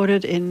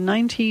 recorded in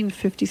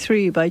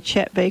 1953 by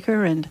Chet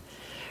Baker and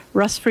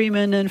Russ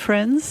Freeman and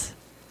Friends.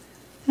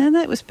 And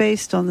that was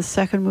based on the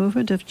second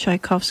movement of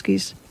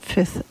Tchaikovsky's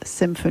Fifth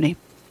Symphony.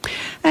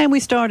 And we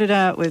started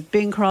out with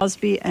Bing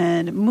Crosby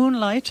and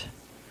Moonlight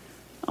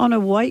on a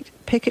White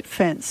Picket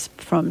Fence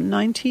from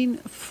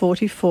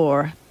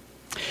 1944.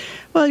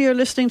 Well, you're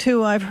listening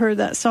to I've Heard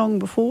That Song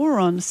Before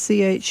on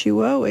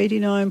CHUO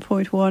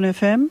 89.1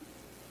 FM.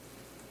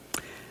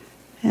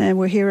 And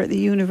we're here at the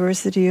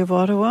University of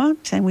Ottawa,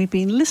 and we've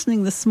been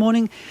listening this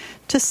morning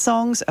to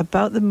songs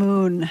about the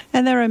moon.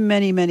 And there are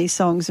many, many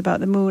songs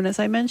about the moon. As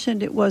I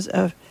mentioned, it was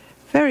a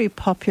very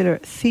popular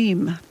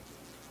theme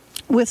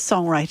with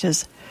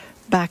songwriters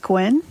back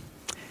when.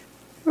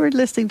 We're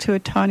listening to a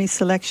tiny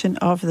selection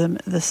of them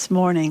this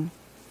morning.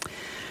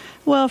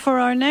 Well, for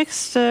our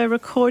next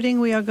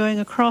recording, we are going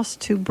across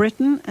to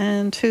Britain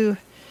and to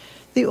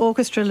the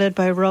orchestra led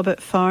by Robert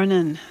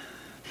Farnon,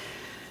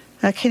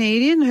 a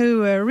Canadian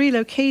who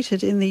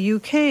relocated in the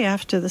UK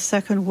after the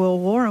Second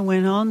World War and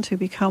went on to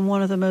become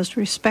one of the most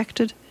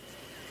respected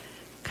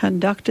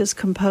conductors,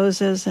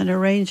 composers, and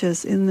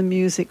arrangers in the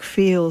music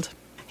field.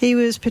 He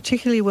was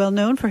particularly well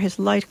known for his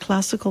light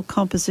classical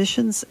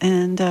compositions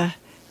and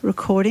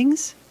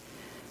recordings.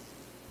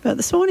 But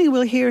this morning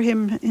we'll hear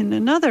him in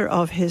another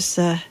of his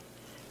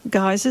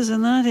guises,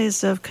 and that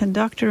is of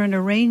conductor and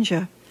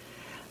arranger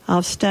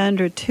of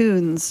standard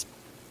tunes,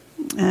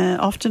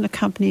 often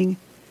accompanying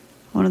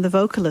one of the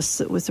vocalists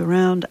that was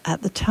around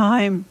at the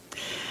time.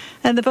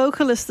 And the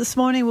vocalist this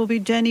morning will be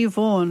Denny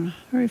Vaughan,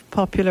 very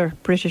popular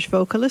British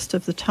vocalist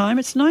of the time.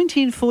 It's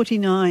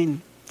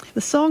 1949. The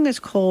song is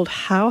called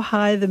How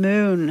High the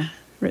Moon,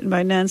 written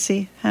by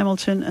Nancy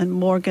Hamilton and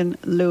Morgan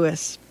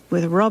Lewis,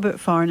 with Robert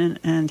Farnon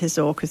and his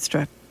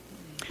orchestra.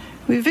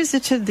 We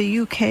visited the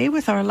UK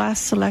with our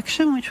last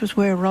selection, which was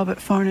where Robert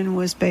Farnon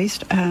was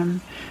based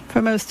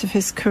for most of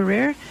his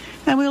career,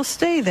 and we'll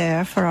stay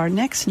there for our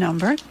next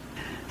number.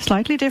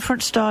 Slightly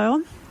different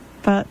style,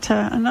 but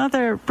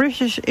another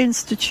British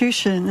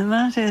institution, and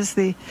that is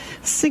the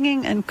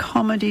singing and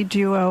comedy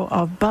duo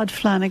of Bud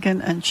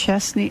Flanagan and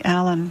Chesney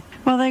Allen.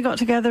 Well, they got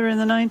together in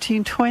the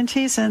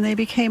 1920s and they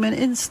became an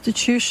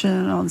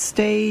institution on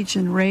stage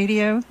and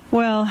radio.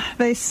 Well,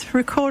 they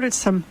recorded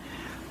some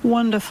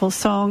wonderful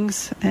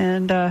songs,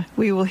 and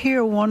we will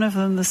hear one of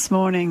them this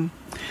morning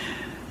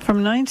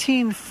from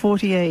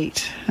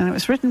 1948, and it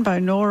was written by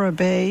Nora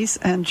Bayes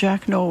and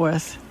Jack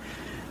Norworth,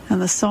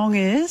 and the song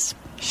is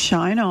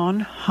Shine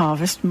On,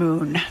 Harvest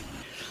Moon. And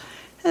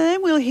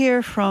then we'll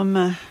hear from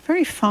a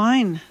very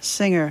fine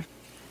singer,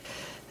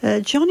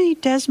 Johnny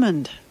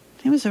Desmond.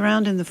 He was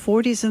around in the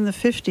 40s and the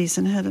 50s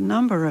and had a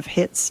number of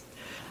hits.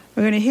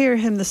 We're going to hear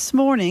him this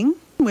morning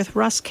with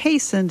Russ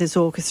Case and his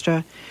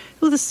orchestra,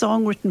 with a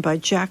song written by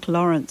Jack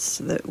Lawrence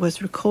that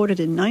was recorded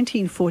in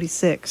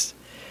 1946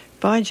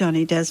 by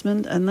Johnny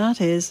Desmond, and that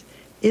is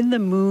In the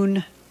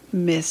Moon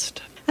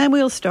Mist. And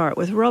we'll start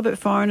with Robert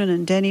Farnon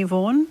and Denny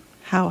Vaughan,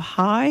 How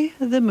High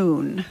the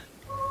Moon.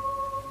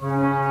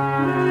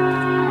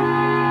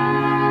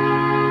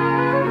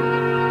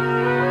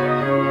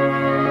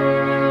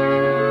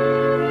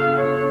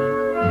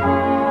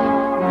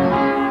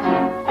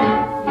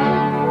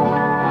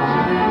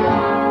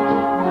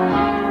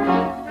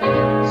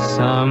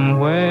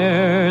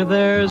 Somewhere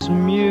there's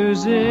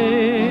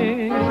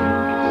music,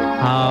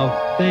 how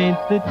faint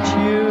the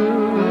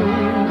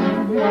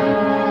tune.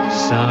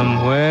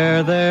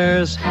 Somewhere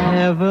there's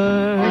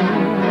heaven,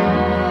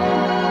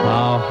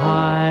 how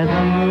high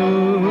the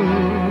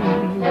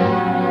moon.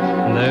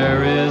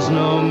 There is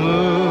no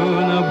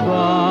moon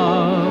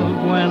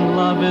above when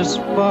love is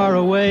far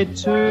away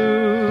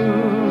too,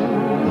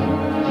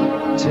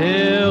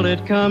 till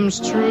it comes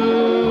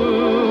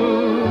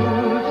true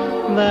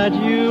that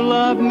you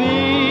love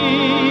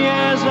me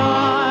as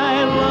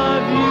I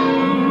love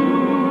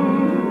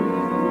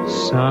you.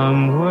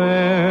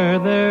 Somewhere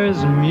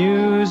there's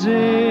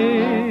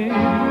music,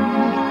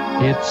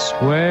 it's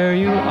where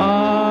you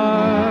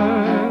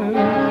are.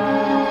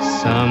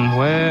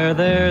 Somewhere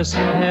there's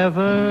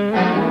heaven,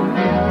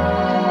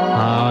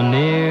 how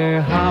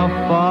near, how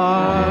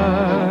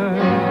far.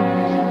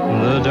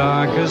 The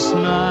darkest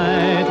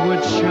night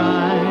would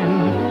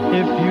shine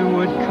if you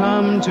would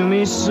come to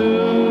me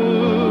soon.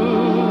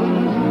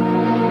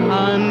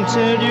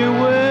 Until you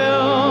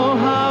will,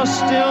 how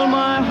still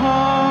my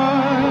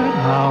heart,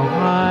 how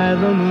high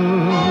the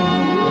moon.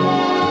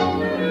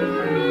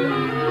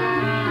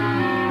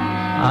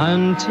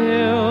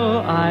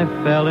 Until I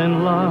fell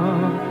in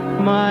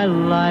love, my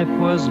life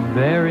was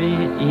very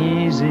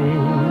easy.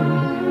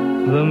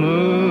 The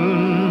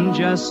moon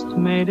just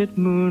made it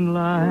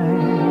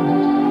moonlight.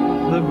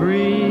 The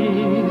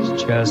breeze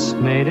just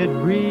made it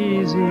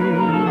breezy.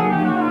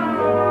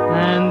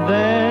 And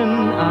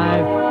then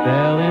I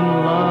fell in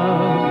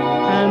love,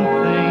 and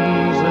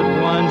things that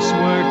once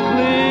were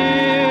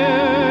clear,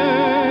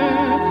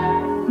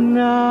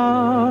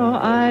 now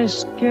I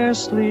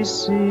scarcely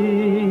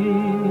see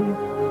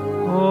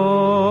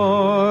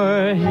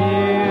or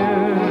hear.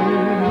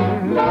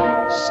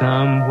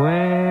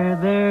 Somewhere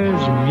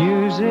there's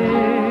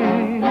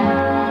music,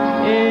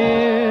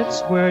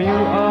 it's where you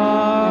are.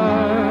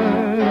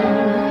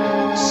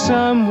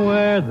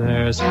 Somewhere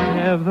there's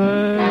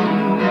heaven,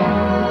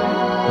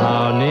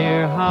 how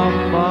near, how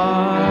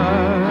far.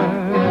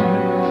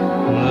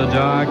 The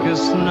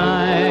darkest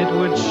night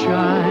would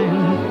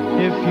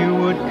shine if you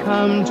would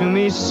come to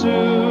me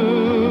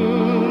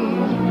soon.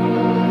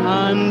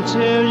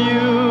 Until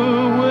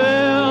you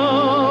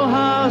will,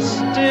 how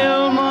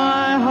still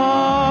my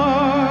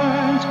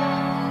heart,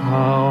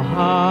 how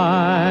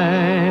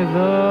high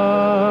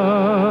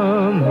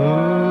the moon.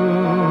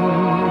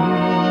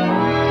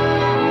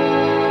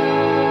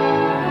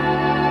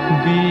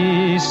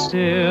 Be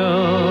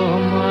still,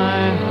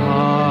 my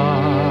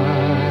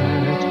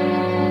heart,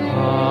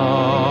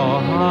 how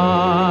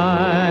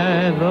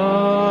high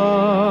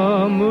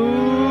the moon.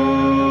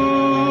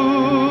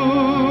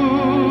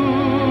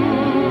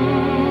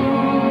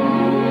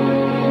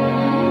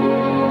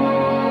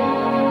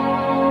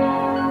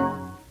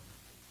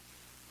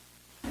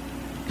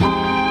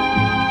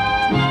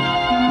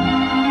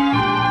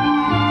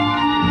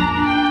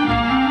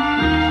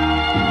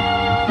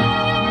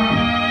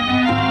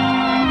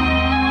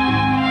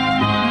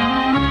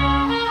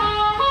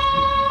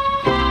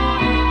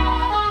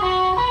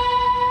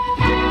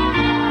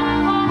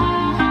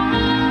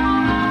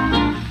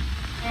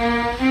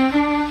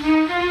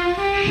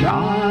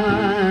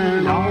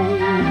 Shine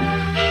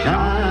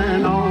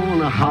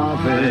on,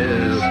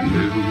 harvest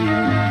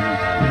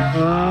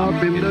moon,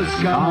 up in the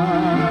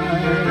sky.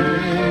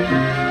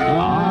 I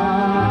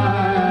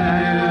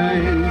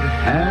ain't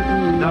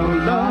had no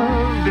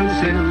love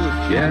since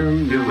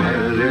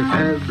January,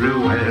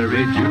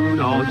 February, June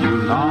or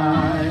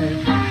July.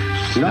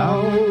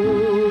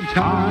 Snow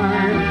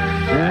time,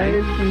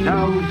 ain't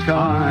no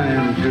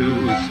time to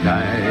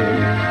stay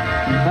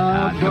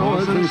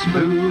outdoors and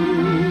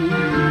spoon.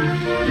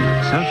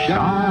 So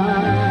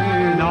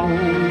shine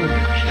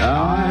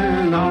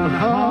on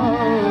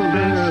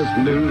harvest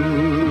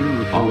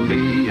moon for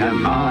me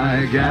and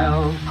my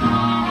gal.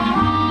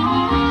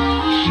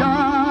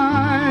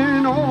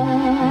 Shine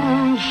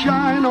on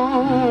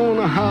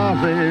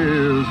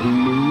harvest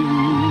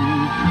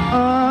moon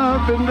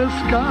up in the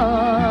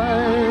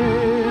sky.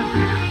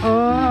 I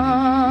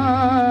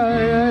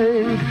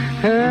ain't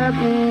had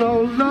no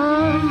love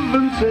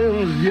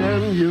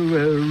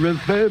January,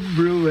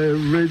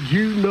 February,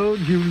 June or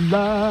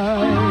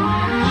July.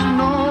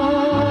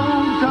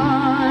 Snow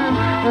time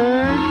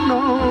ain't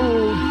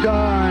no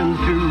time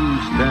to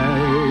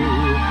stay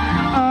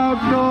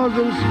outdoors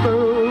and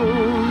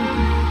spoon.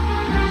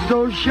 So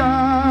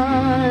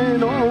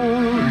shine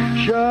on,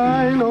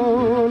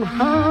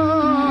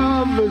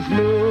 harvest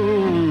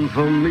moon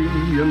for me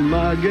and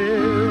my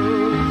girl.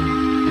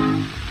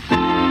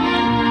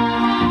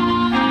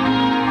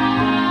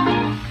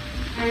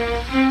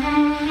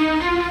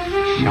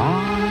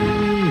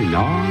 Shine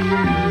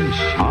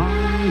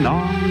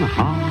on,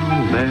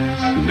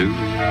 harvest moon,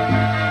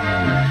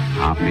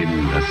 up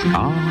in the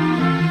sky.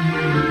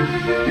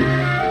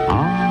 I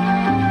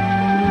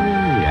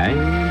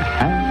ain't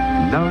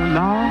had no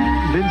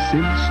loving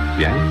since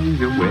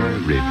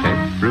January,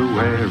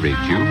 February,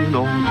 June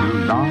or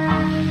July.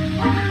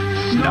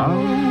 Snow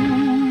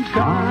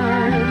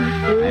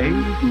time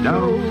ain't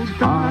no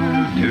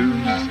time to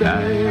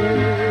stay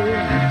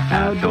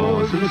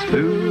outdoors and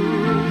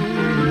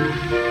spoon.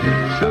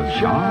 So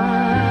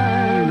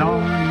shine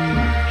on,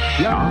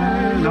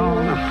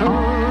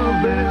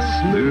 harvest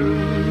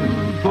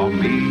moon for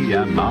me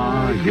and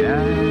my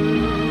gal.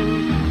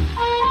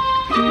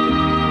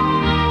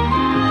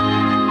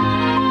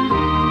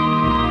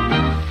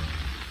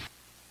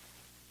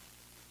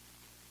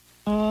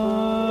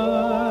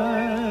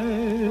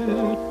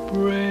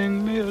 Bring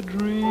me a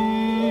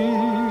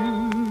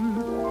dream,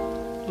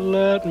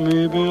 let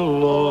me be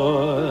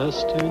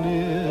lost in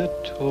it,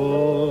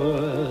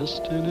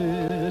 tossed in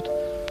it,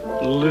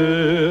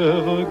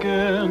 live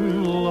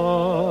again,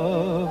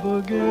 love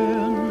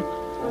again.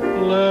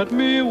 Let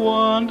me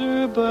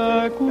wander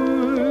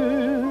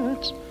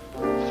backwards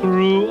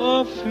through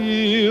a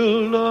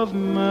field of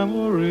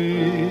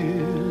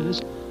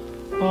memories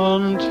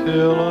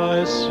until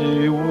I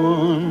see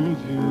one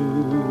view,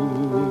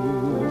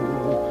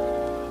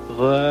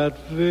 that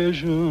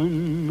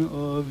vision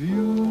of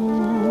you.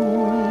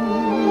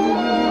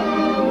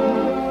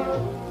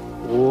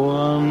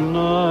 One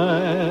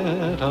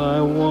night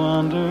I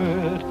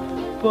wandered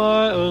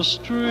by a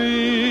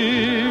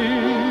stream,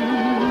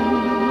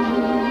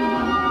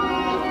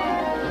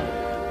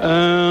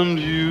 and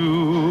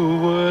you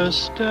were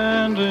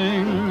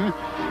standing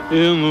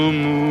in the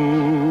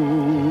moonmist.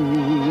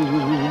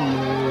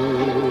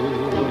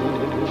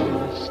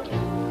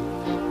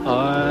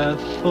 I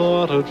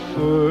thought at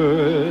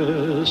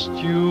first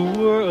you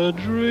were a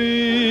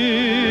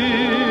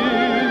dream,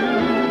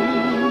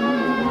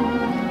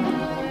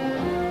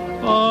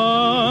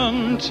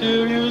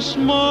 until you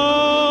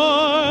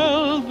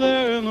smiled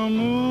there in the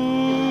moonmist.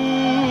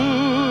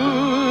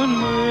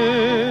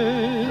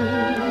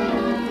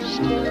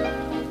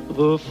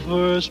 The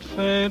first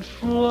faint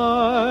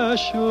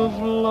flash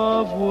of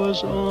love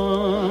was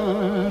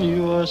on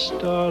your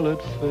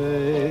starlit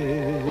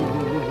face,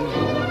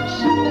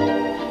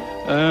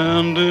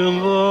 and in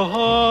the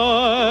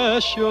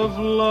hush of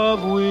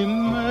love we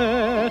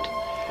met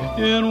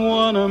in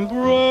one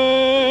embrace.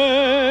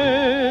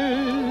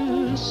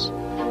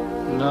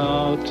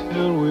 Now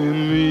till we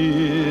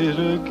meet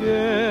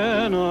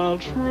again, I'll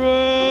treasure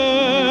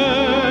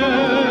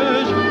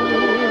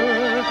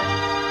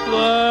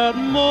that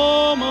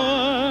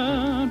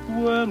moment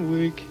when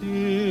we kissed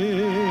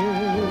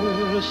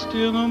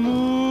in the moon.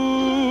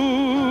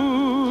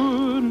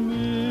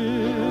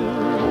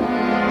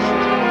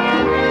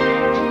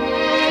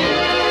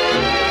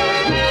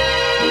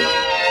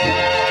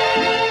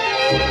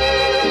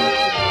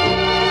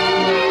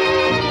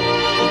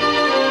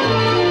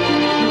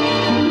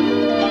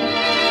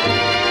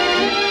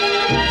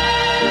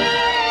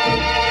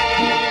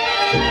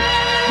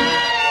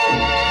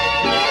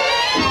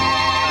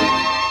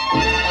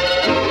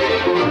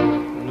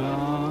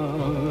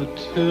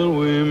 Till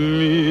we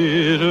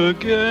meet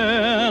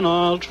again,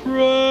 I'll treasure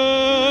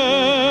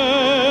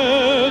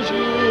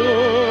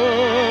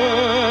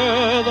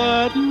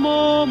that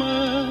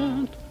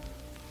moment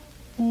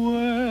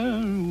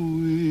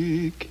when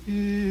we kissed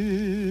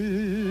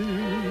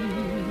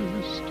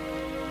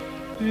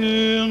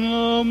in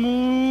the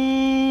moon.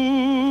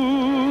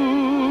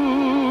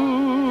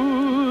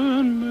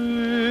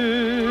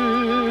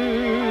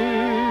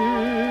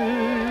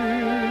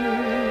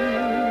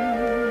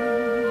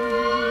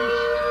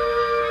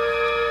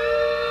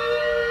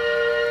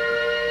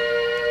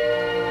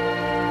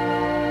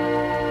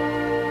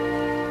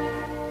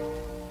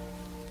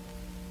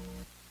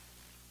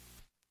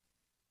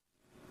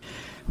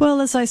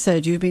 Well, as I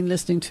said, you've been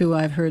listening to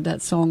I've Heard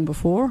That Song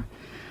Before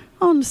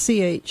on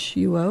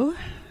CHUO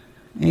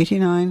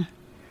 89.1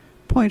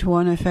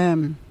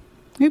 FM.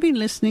 We've been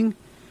listening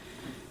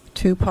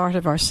to part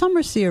of our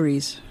summer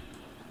series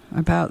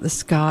about the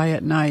sky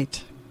at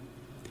night.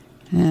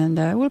 And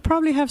we'll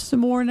probably have some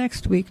more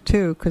next week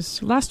too,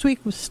 because last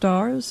week was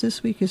stars,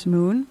 this week is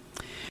moon.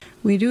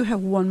 We do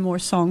have one more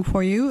song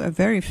for you, a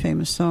very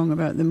famous song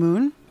about the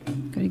moon.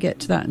 I'm going to get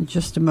to that in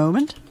just a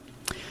moment.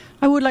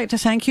 I would like to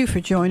thank you for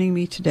joining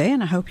me today,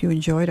 and I hope you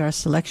enjoyed our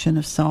selection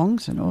of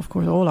songs and, of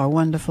course, all our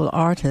wonderful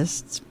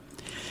artists.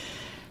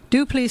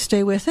 Do please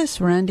stay with us.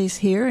 Randy's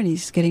here, and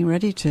he's getting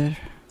ready to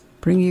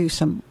bring you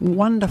some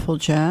wonderful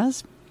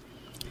jazz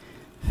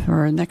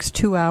for the next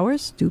 2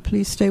 hours. Do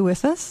please stay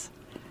with us.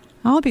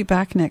 I'll be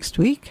back next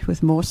week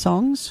with more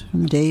songs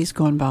from days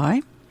gone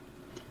by.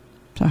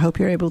 So I hope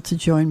you're able to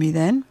join me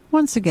then.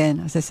 Once again,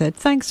 as I said,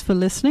 thanks for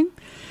listening.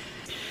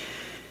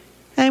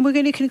 And we're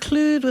going to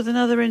conclude with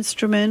another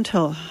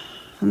instrumental.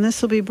 And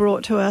this will be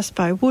brought to us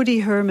by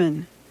Woody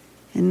Herman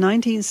in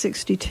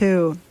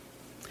 1962.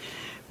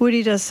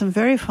 Woody does some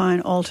very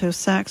fine alto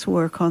sax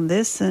work on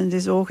this, and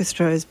his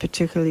orchestra is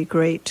particularly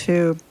great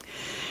too.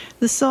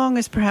 The song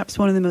is perhaps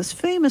one of the most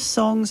famous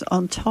songs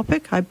on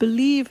topic. I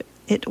believe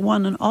it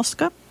won an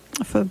Oscar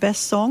for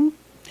Best Song.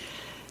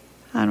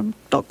 And I'm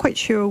not quite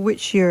sure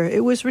which year.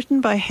 It was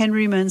written by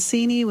Henry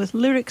Mancini with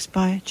lyrics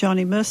by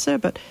Johnny Mercer,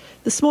 but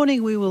this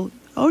morning we will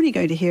only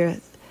going to hear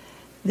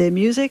the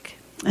music,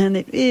 and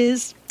it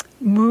is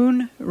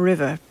Moon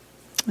River.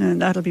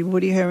 And that'll be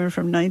Woody Herman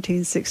from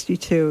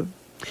 1962.